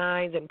for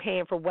designs and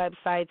paying for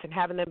websites and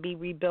having them be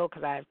rebuilt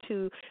because I have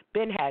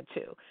had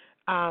 2.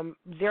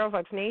 Zero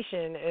Fucks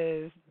Nation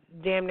is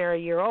damn near a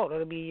year old.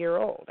 It'll be a year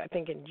old, I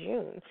think, in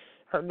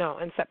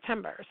in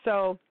September.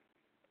 So,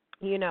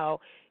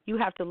 you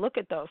have to look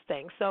at those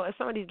things. So if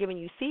somebody's giving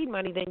you seed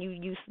money, then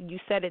you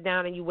set it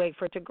down and you wait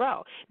for it to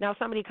grow. Now, if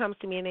somebody comes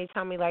to me and they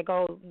tell me like,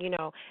 oh,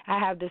 I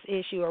have this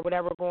issue or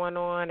whatever going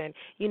on, and,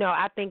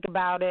 I think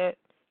about it,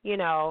 be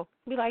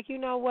like, you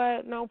know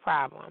what, no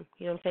problem.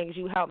 You know what I'm saying? 'Cause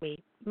you help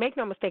me. Make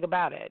no mistake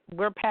about it.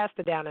 We're past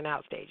the down and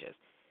out stages.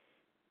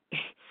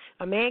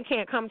 A man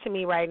can't come to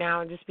me right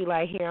now and just be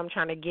like, here, I'm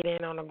trying to get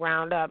in on the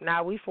ground up.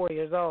 Now we 4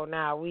 years old.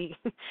 Now we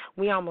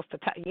almost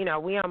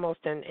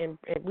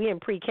we in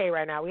pre-K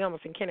right now. We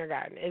almost in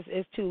kindergarten.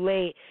 It's too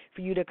late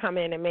for you to come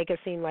in and make it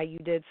seem like you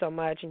did so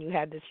much and you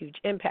had this huge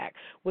impact.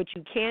 What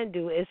you can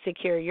do is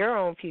secure your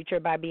own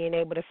future by being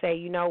able to say,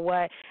 you know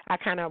what, I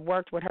kind of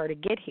worked with her to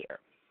get here.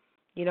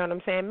 You know what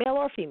I'm saying? Male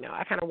or female.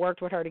 I kind of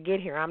worked with her to get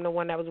here. I'm the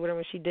one that was with her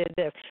when she did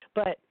this.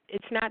 But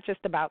it's not just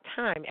about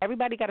time.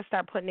 Everybody got to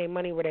start putting their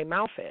money where their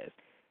mouth is.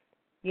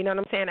 You know what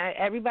I'm saying?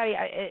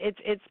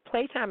 It's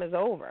playtime is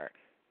over.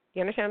 You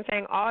understand what I'm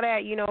saying? All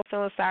that,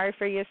 feeling sorry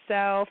for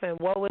yourself and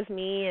woe is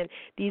me and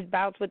these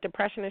bouts with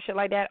depression and shit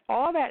like that,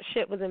 all that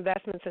shit was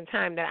investments in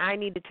time that I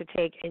needed to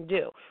take and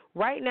do.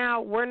 Right now,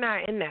 we're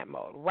not in that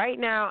mode. Right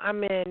now,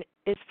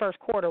 it's first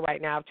quarter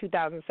right now of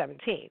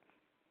 2017.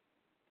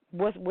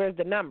 Where's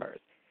the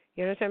numbers?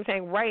 You understand what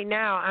I'm saying? Right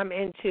now, I'm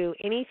into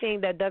anything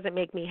that doesn't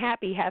make me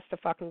happy has to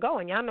fucking go.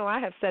 And y'all know I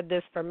have said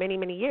this for many,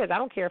 many years. I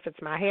don't care if it's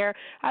my hair.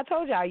 I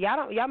told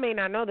y'all may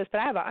not know this,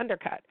 but I have an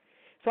undercut.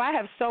 So I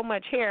have so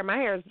much hair. My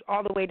hair is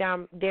all the way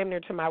down damn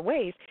near to my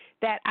waist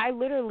that I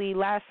literally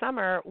last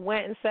summer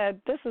went and said,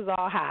 this is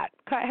all hot.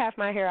 Cut half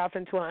my hair off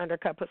into an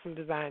undercut, put some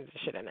designs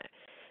and shit in it.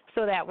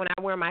 So that when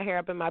I wear my hair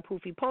up in my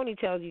poofy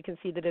ponytails, you can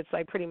see that it's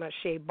like pretty much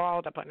shaved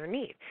bald up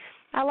underneath.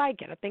 I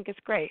like it. I think it's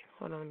great.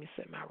 Hold on, let me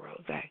sip my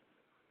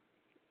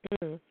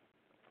rosé.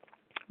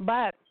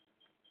 But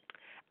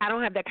I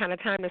don't have that kind of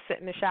time to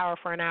sit in the shower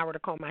for an hour to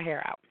comb my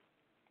hair out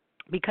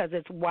because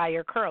it's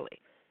wire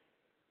curly.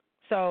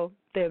 So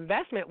the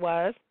investment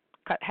was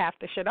cut half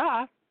the shit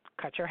off,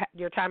 cut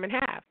your time in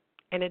half,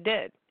 and it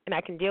did, and I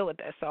can deal with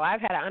this. So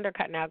I've had an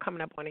undercut now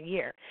coming up on a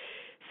year.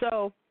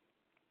 So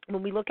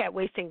when we look at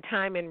wasting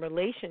time in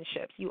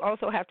relationships, you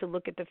also have to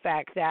look at the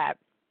fact that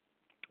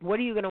what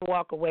are you going to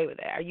walk away with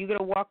it? Are you going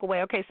to walk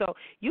away? Okay, so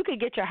you could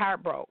get your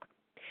heart broke,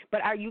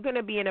 but are you going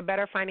to be in a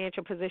better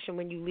financial position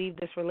when you leave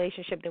this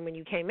relationship than when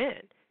you came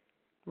in,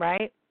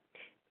 right?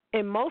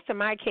 In most of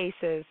my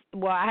cases,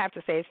 well, I have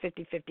to say it's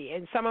 50-50.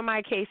 In some of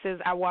my cases,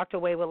 I walked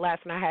away with less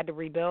and I had to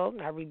rebuild.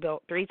 I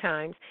rebuilt 3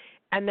 times.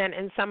 And then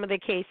in some of the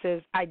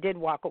cases, I did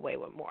walk away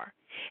with more.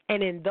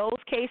 And in those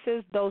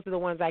cases, those are the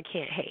ones I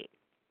can't hate.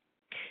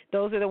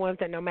 Those are the ones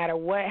that no matter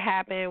what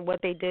happened,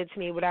 what they did to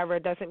me, whatever,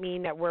 it doesn't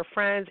mean that we're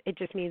friends. It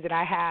just means that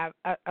I have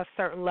a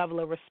certain level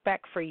of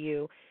respect for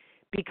you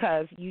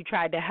because you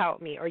tried to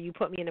help me or you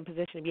put me in a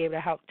position to be able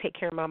to help take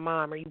care of my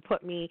mom or you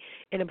put me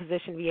in a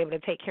position to be able to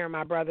take care of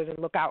my brothers and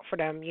look out for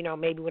them, you know,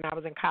 maybe when I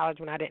was in college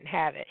when I didn't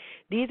have it.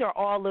 These are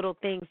all little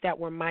things that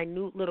were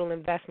minute little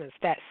investments,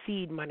 that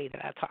seed money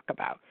that I talk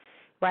about.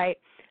 right?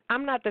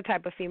 I'm not the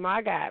type of female.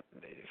 I got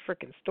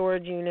freaking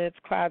storage units,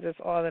 closets,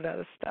 all that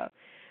other stuff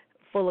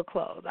full of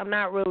clothes. I'm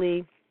not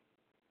really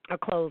a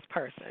clothes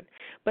person.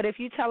 But if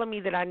you're telling me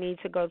that I need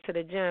to go to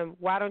the gym,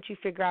 why don't you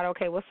figure out,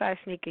 okay, what size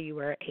sneaker you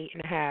wear?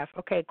 8.5.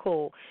 Okay,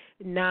 cool.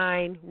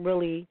 9,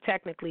 really,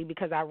 technically,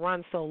 because I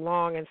run so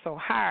long and so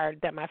hard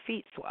that my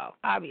feet swell.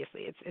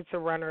 Obviously, it's a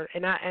runner.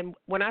 And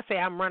when I say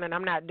I'm running,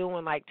 I'm not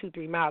doing like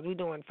 2-3 miles. We're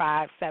doing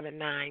 5, 7,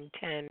 9,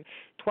 10,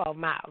 12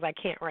 miles. I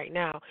can't right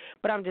now.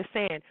 But I'm just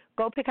saying,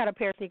 go pick out a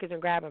pair of sneakers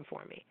and grab them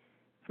for me.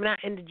 I'm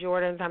not into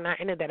Jordans. I'm not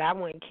into that. I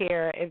wouldn't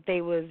care if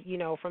they was,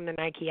 from the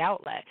Nike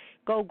outlet.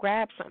 Go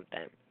grab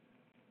something.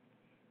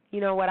 You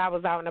know what? I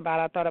was out and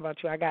about. I thought about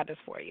you. I got this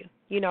for you.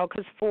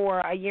 Because for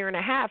a year and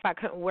a half, I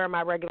couldn't wear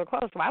my regular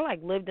clothes. So I,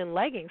 lived in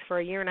leggings for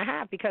a year and a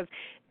half because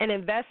an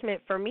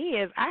investment for me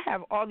is I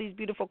have all these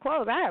beautiful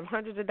clothes. I have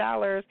hundreds of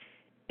dollars,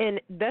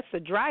 and that's a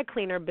dry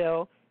cleaner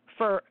bill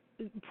for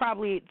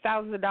probably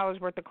thousands of dollars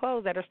worth of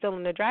clothes that are still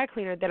in the dry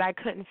cleaner that I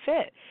couldn't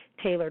fit.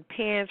 Tailored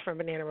pants from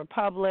Banana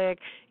Republic,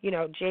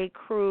 J.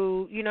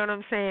 Crew, you know what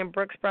I'm saying,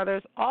 Brooks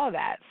Brothers, all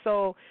that.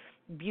 So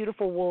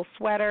beautiful wool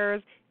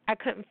sweaters. I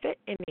couldn't fit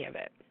any of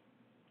it.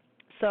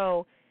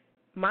 So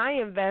my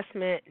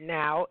investment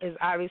now is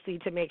obviously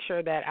to make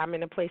sure that I'm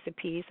in a place of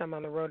peace. I'm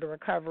on the road to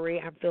recovery.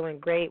 I'm feeling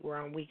great. We're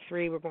on week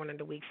 3. We're going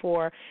into week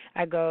 4.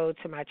 I go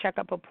to my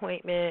checkup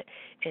appointment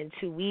in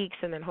 2 weeks,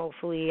 and then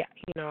hopefully,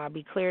 I'll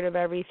be cleared of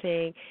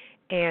everything.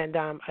 And,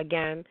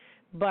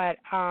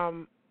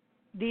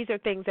 these are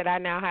things that I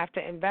now have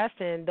to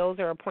invest in. Those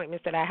are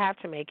appointments that I have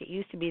to make. It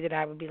used to be that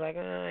I would be like,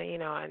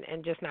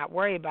 and just not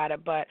worry about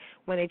it. But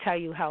when they tell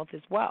you health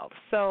is wealth.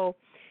 So,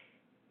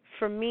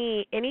 for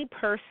me, any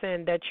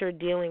person that you're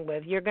dealing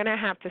with, you're going to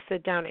have to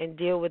sit down and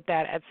deal with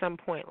that at some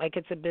point, like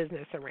it's a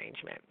business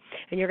arrangement.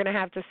 And you're going to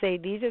have to say,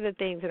 these are the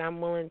things that I'm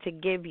willing to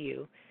give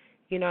you.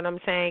 You know what I'm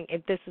saying?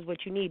 If this is what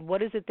you need,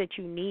 what is it that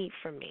you need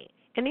from me?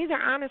 And these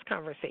are honest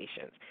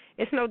conversations.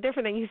 It's no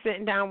different than you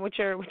sitting down with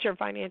your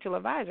financial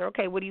advisor.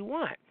 Okay, what do you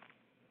want?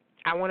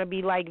 I want to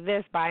be like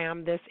this by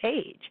I'm this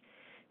age,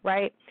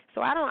 right?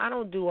 So I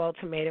don't do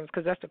ultimatums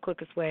because that's the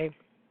quickest way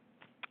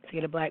to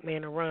get a black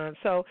man to run.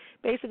 So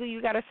basically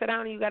you got to sit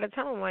down and you got to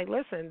tell him, like,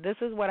 listen, this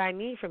is what I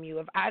need from you.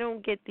 If I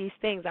don't get these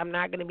things, I'm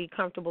not going to be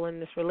comfortable in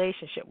this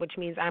relationship, which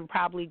means I'm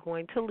probably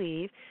going to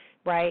leave,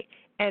 right?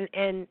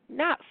 And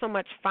not so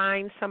much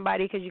find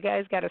somebody, because you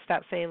guys got to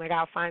stop saying, like,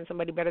 I'll find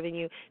somebody better than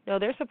you. No,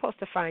 they're supposed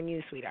to find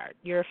you, sweetheart.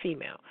 You're a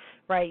female,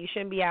 right? You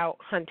shouldn't be out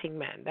hunting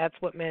men. That's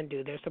what men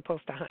do. They're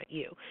supposed to hunt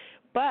you.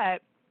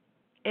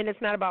 And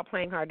it's not about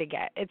playing hard to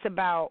get. It's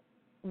about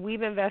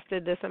we've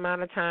invested this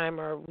amount of time,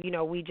 or,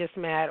 we just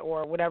met,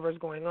 or whatever's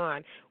going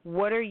on.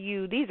 What are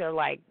you, these are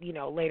like,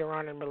 later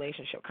on in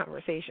relationship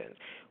conversations.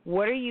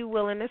 What are you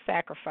willing to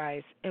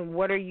sacrifice, and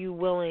what are you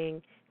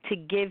willing to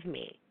give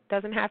me?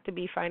 Doesn't have to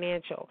be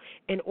financial,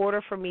 in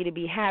order for me to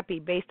be happy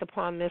based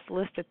upon this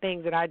list of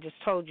things that I just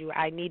told you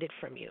I needed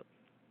from you.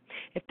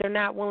 If they're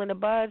not willing to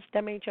budge,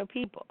 them ain't your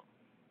people.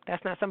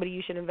 That's not somebody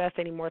you should invest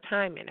any more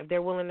time in. If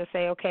they're willing to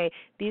say, okay,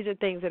 these are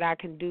things that I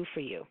can do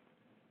for you.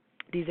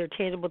 These are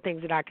tangible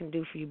things that I can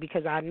do for you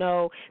because I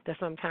know that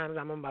sometimes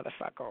I'm a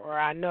motherfucker, or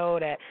I know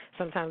that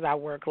sometimes I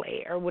work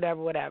late, or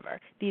whatever.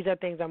 These are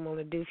things I'm going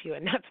to do for you.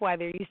 And that's why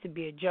there used to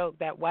be a joke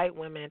that white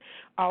women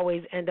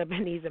always end up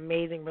in these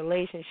amazing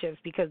relationships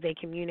because they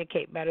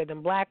communicate better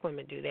than black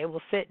women do. They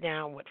will sit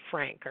down with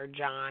Frank or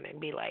John and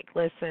be like,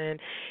 listen,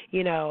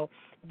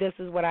 this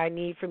is what I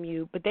need from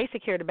you. But they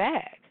secure the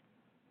bag.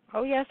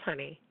 Oh, yes,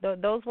 honey.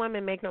 Those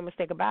women, make no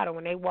mistake about it.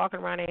 When they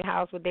walking around their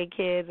house with their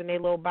kids and their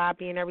little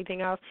boppy and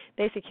everything else,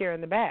 they secure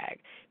in the bag.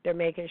 They're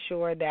making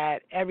sure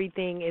that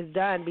everything is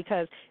done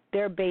because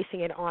they're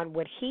basing it on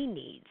what he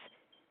needs.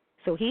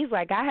 So he's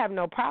like, I have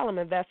no problem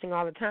investing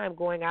all the time,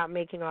 going out,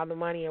 making all the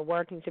money, and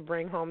working to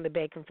bring home the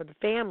bacon for the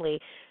family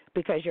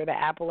because you're the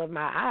apple of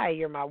my eye,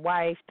 you're my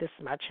wife, this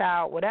is my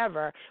child,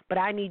 whatever, but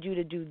I need you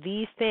to do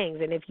these things,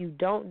 and if you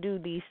don't do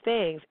these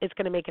things, it's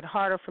going to make it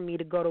harder for me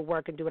to go to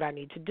work and do what I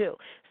need to do.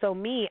 So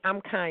me,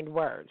 I'm kind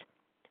words.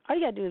 All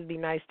you got to do is be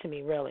nice to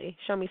me, really.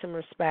 Show me some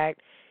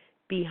respect,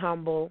 be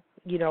humble,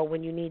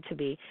 when you need to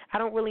be. I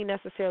don't really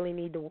necessarily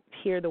need to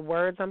hear the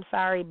words, I'm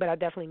sorry, but I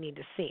definitely need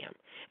to see them.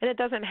 And it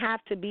doesn't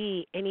have to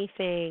be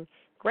anything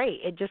great.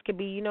 It just could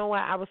be, you know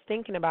what, I was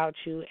thinking about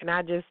you, and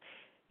I just,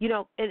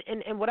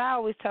 and what I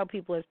always tell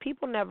people is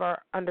people never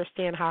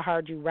understand how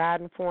hard you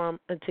riding for them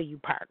until you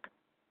park.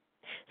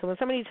 So when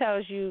somebody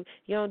tells you,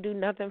 you don't do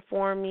nothing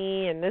for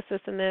me and this,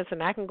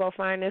 and I can go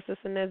find this,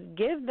 and this,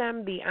 give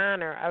them the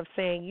honor of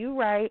saying, you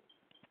right,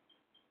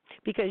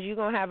 because you're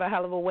going to have a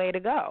hell of a way to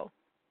go.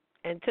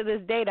 And to this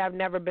date, I've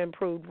never been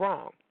proved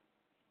wrong,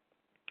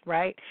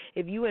 right?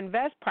 If you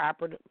invest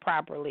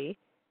properly,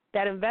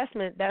 that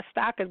investment, that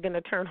stock is going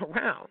to turn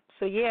around.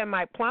 So, yeah, it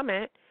might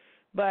plummet,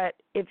 but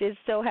if it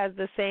still has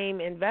the same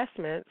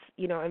investments,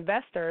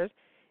 investors,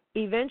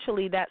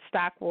 eventually that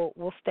stock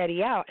will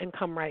steady out and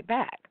come right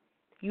back.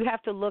 You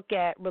have to look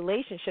at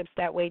relationships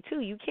that way,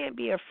 too. You can't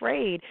be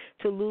afraid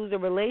to lose a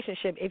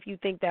relationship if you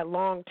think that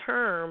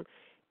long-term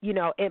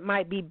it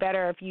might be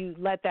better if you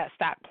let that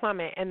stock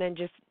plummet and then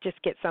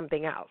just get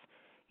something else.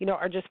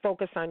 Or just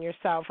focus on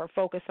yourself or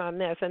focus on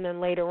this, and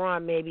then later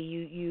on maybe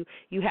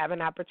you have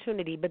an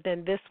opportunity. But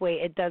then this way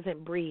it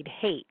doesn't breed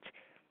hate.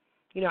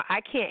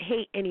 I can't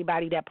hate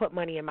anybody that put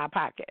money in my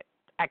pocket.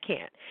 I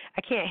can't.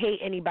 I can't hate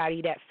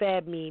anybody that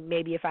fed me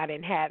maybe if I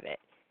didn't have it.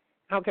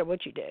 I don't care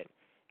what you did.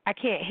 I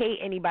can't hate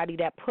anybody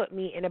that put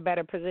me in a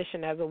better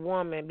position as a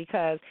woman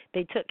because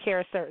they took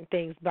care of certain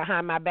things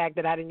behind my back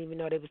that I didn't even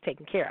know they was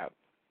taking care of.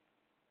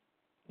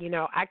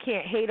 I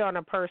can't hate on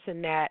a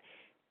person that,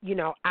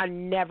 I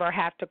never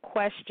have to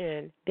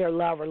question their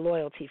love or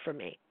loyalty for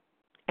me.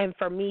 And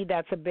for me,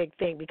 that's a big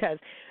thing because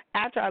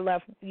after I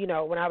left,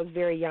 when I was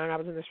very young, I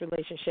was in this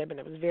relationship and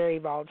it was very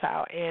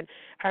volatile. And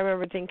I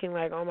remember thinking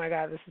like, oh, my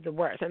God, this is the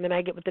worst. And then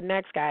I get with the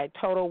next guy,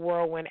 total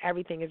whirlwind,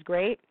 everything is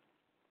great.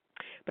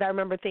 But I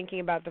remember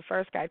thinking about the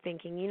first guy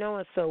thinking,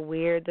 it's so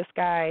weird. This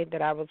guy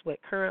that I was with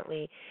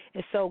currently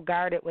is so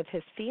guarded with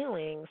his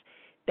feelings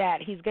that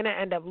he's going to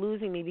end up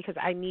losing me because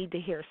I need to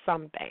hear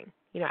something.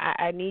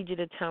 I need you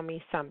to tell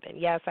me something.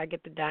 Yes, I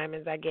get the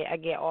diamonds. I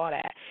get all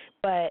that.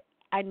 But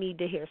I need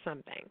to hear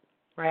something,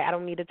 right? I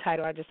don't need a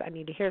title. I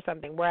need to hear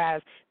something.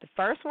 Whereas the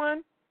first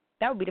one,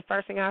 that would be the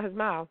first thing out of his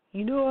mouth. I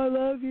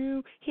love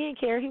you. He didn't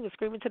care. He was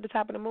screaming to the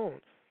top of the moon.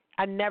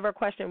 I never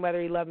questioned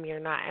whether he loved me or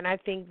not. And I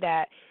think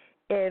that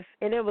it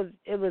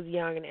was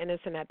young and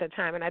innocent at the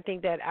time, and I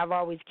think that I've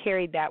always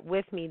carried that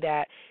with me,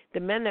 that the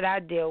men that I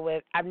deal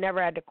with, I've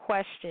never had to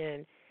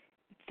question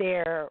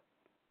their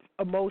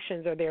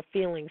emotions or their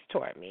feelings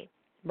toward me,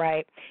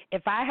 right?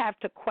 If I have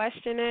to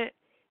question it,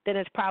 then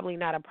it's probably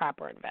not a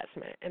proper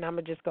investment, and I'm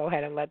going to just go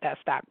ahead and let that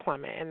stock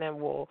plummet, and then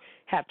we'll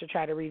have to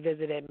try to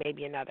revisit it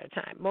maybe another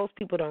time. Most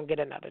people don't get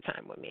another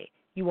time with me.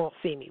 You won't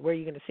see me. Where are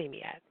you going to see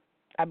me at?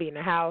 I'll be in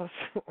the house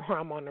or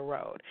I'm on the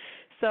road.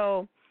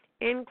 So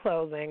in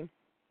closing,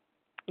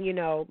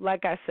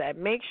 like I said,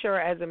 make sure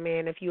as a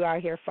man, if you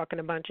out here fucking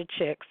a bunch of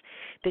chicks,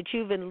 that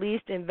you've at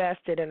least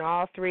invested in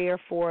all 3 or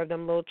 4 of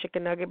them little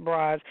chicken nugget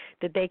bras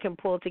that they can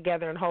pull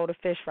together and hold a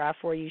fish fry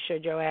for you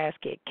should your ass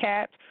get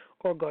capped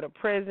or go to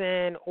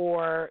prison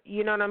or,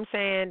 you know what I'm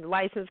saying,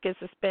 license gets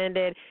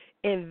suspended.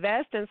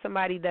 Invest in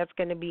somebody that's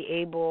going to be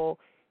able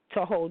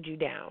to hold you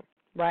down.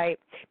 Right?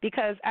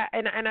 Because, I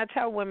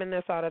tell women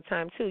this all the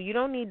time, too, you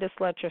don't need to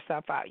slut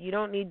yourself out. You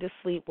don't need to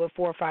sleep with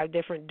 4 or 5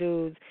 different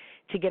dudes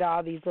to get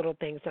all these little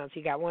things done. So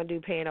you got one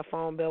dude paying a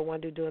phone bill,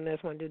 one dude doing this,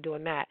 one dude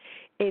doing that.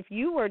 If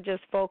you were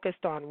just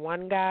focused on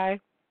one guy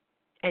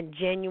and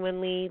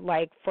genuinely,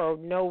 like, for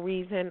no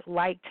reason,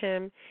 liked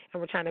him and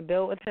were trying to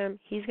build with him,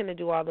 he's going to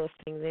do all those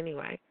things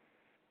anyway,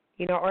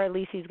 or at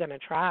least he's going to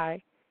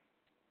try.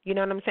 You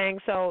know what I'm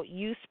saying? So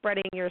you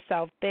spreading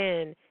yourself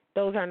thin,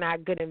 those are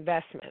not good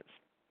investments.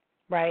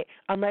 Right,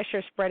 unless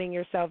you're spreading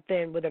yourself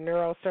thin with a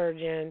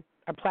neurosurgeon,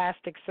 a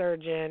plastic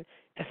surgeon,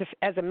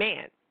 as a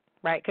man,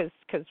 right? Because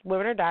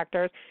women are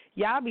doctors.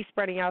 Y'all be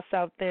spreading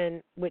yourself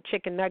thin with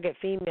chicken nugget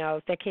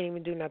females that can't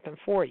even do nothing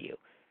for you.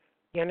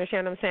 You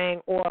understand what I'm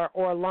saying?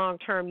 Or long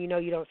term, you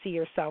don't see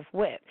yourself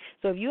with.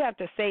 So if you have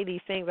to say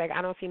these things like,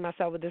 I don't see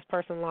myself with this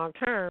person long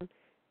term,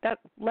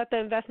 let the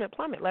investment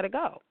plummet. Let it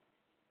go.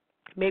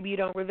 Maybe you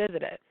don't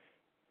revisit it.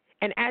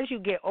 And as you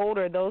get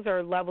older, those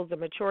are levels of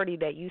maturity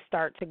that you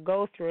start to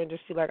go through and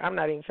just be like, I'm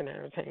not even going to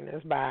entertain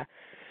this. Bye.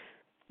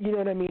 You know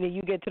what I mean? And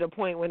you get to the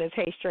point when it's,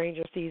 hey,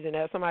 stranger season.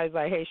 That somebody's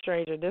like, hey,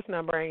 stranger, this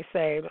number ain't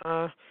saved.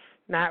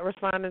 Not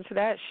responding to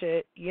that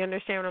shit. You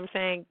understand what I'm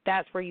saying?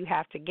 That's where you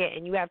have to get.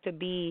 And you have to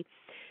be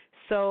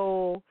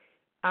so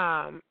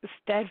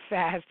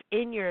steadfast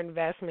in your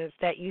investments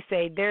that you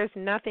say there's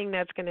nothing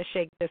that's going to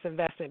shake this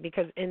investment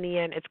because in the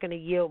end it's going to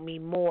yield me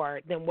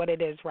more than what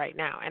it is right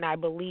now. And I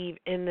believe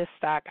in this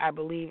stock. I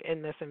believe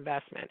in this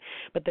investment.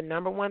 But the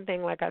number one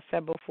thing, like I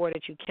said before,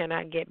 that you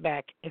cannot get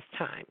back is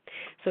time.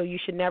 So you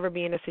should never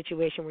be in a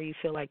situation where you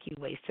feel like you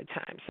wasted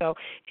time. So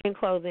in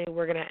closing,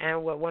 we're going to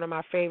end with one of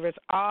my favorites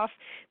off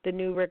the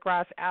new Rick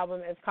Ross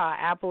album. It's called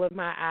Apple of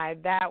My Eye.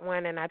 That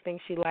one, and I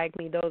Think She Liked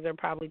Me, those are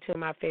probably 2 of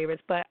my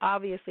favorites. But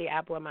obviously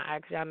Apple of My Eye,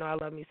 because y'all know I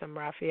love me some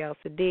Raphael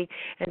Sadiq.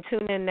 And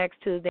tune in next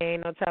Tuesday.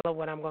 Ain't no telling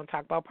what I'm going to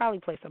talk about. I'll probably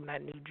play some of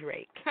that new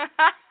Drake. Just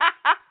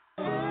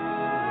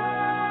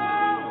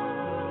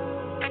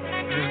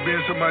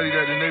being somebody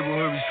that the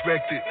neighborhood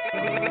respected,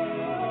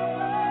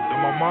 that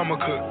my mama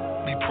could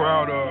be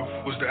proud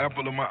of, was the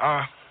apple of my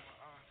eye.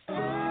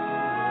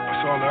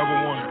 That's all I ever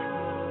wanted.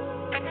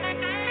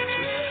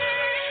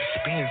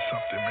 Just being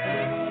something,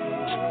 man.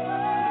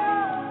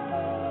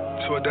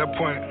 So at that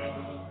point,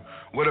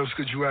 what else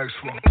could you ask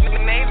for?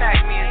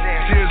 Maybach music.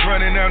 Tears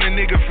running down a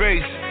nigga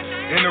face.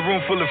 In a room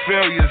full of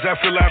failures, I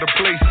feel out of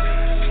place.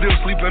 Still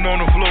sleeping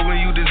on the floor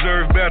when you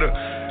deserve better.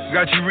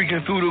 Got you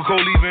reeking through the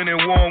cold even in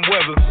warm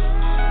weather.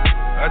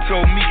 I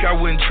told Meek I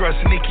wouldn't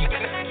trust Nicki.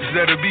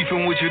 Instead of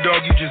beefing with your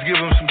dog, you just give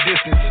him some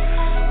distance.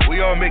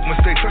 We all make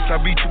mistakes, plus I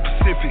be too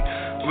Pacific.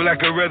 But I'd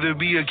rather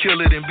be a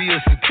killer than be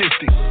a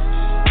statistic.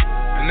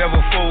 I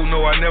never fold,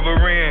 no, I never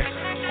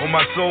ran. On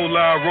my soul,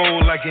 I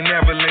roll like an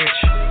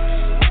avalanche.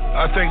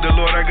 I thank the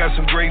Lord I got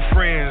some great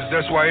friends.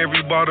 That's why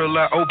every bottle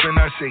I open,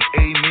 I say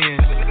amen.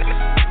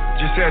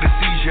 Just had a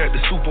seizure at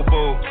the Super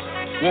Bowl.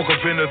 Woke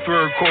up in the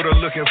third quarter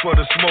looking for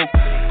the smoke.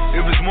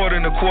 It was more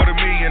than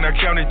 $250,000, I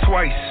counted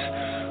twice.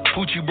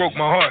 Poochie broke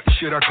my heart,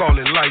 shit, I call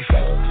it life.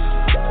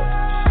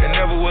 And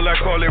never will I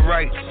call it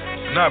right.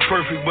 Not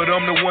perfect, but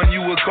I'm the one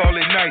you would call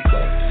it night.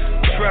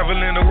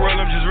 Traveling the world,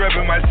 I'm just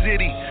repping my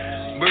city.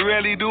 But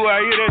rarely do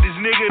I hear that this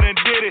nigga done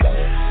did it.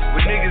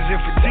 But niggas in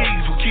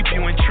fatigues will keep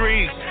you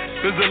intrigued.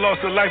 Cause the loss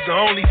of life the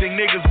only thing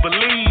niggas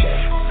believe.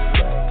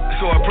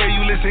 So I pray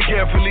you listen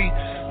carefully.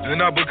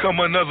 And I become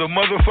another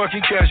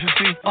motherfucking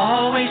casualty.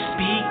 Always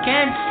speak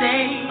and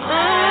say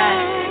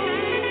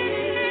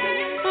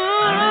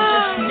you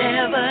just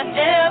never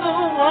ever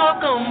walk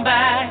on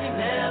by.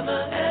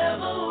 Never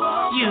ever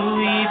walk. You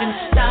even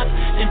stop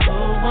and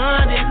put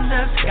one in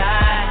the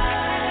sky.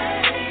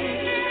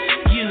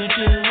 You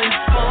do it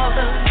for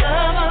the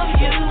love of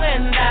you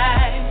and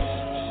I.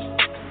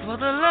 For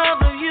the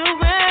love of you and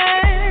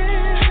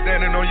I.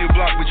 Standing on your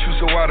block with you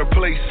so out of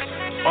place.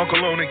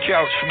 Uncle on the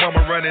couch,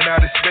 mama running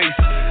out of space.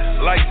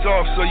 Lights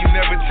off so you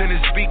never tend to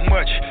speak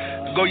much.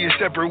 Go your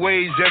separate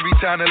ways every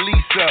time the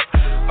lease up.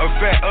 A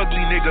fat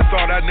ugly nigga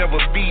thought I'd never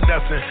be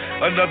nothing.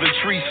 Another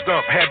tree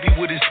stump, happy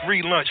with his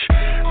free lunch.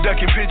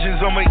 Ducking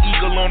pigeons on my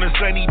eagle on a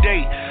sunny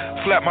day.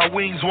 Flap my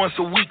wings once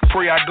a week,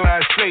 pray I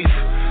glide safe.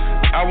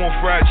 I want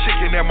fried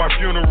chicken at my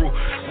funeral.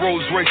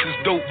 Rolls Royces,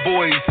 dope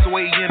boys,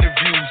 sway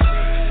interviews.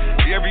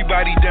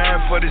 Everybody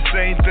dying for the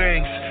same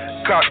things.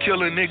 Cop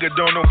killer nigga,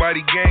 don't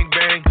nobody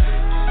gangbang.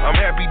 I'm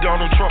happy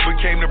Donald Trump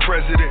became the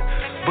president,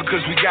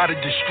 because we gotta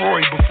destroy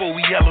before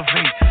we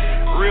elevate.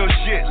 Real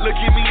shit, look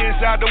at me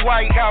inside the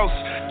White House,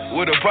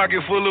 with a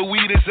pocket full of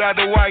weed inside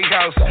the White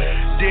House.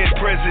 Dead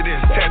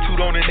presidents tattooed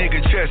on a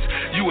nigga chest.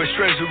 U.S.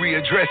 Treasury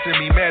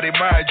addressing me, mad at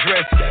my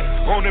address.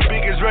 On the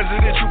biggest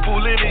residential pool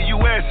in the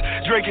U.S.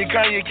 Drake and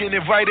Kanye can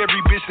invite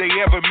every bitch they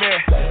ever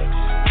met.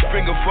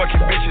 Finger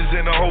fucking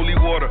bitches in the holy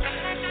water.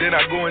 Then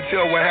I go and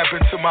tell what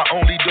happened to my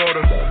only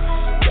daughter.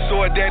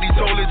 So her daddy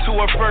told it to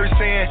her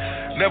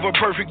firsthand. Never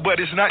perfect, but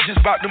it's not just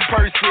about them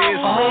purses.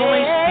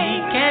 Always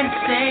speak and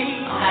say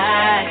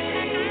hi.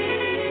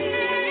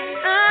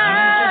 You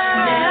just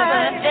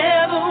never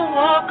ever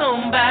walk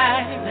on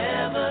by.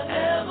 Never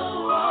ever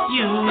walk.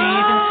 You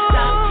even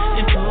stop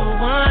and put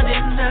one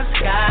in the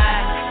sky.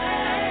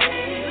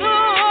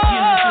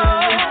 You do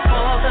it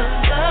for the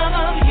love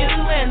of you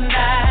and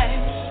I.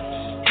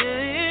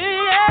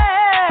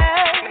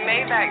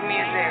 Maybach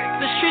music.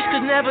 The streets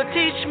could never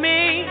teach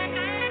me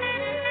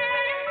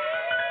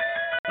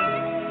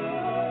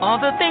all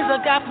the things I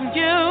got from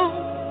you.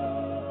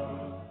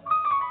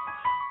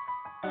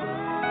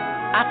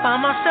 I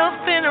found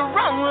myself in the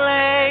wrong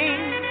lane,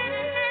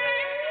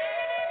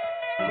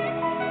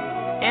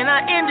 and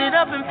I ended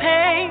up in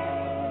pain.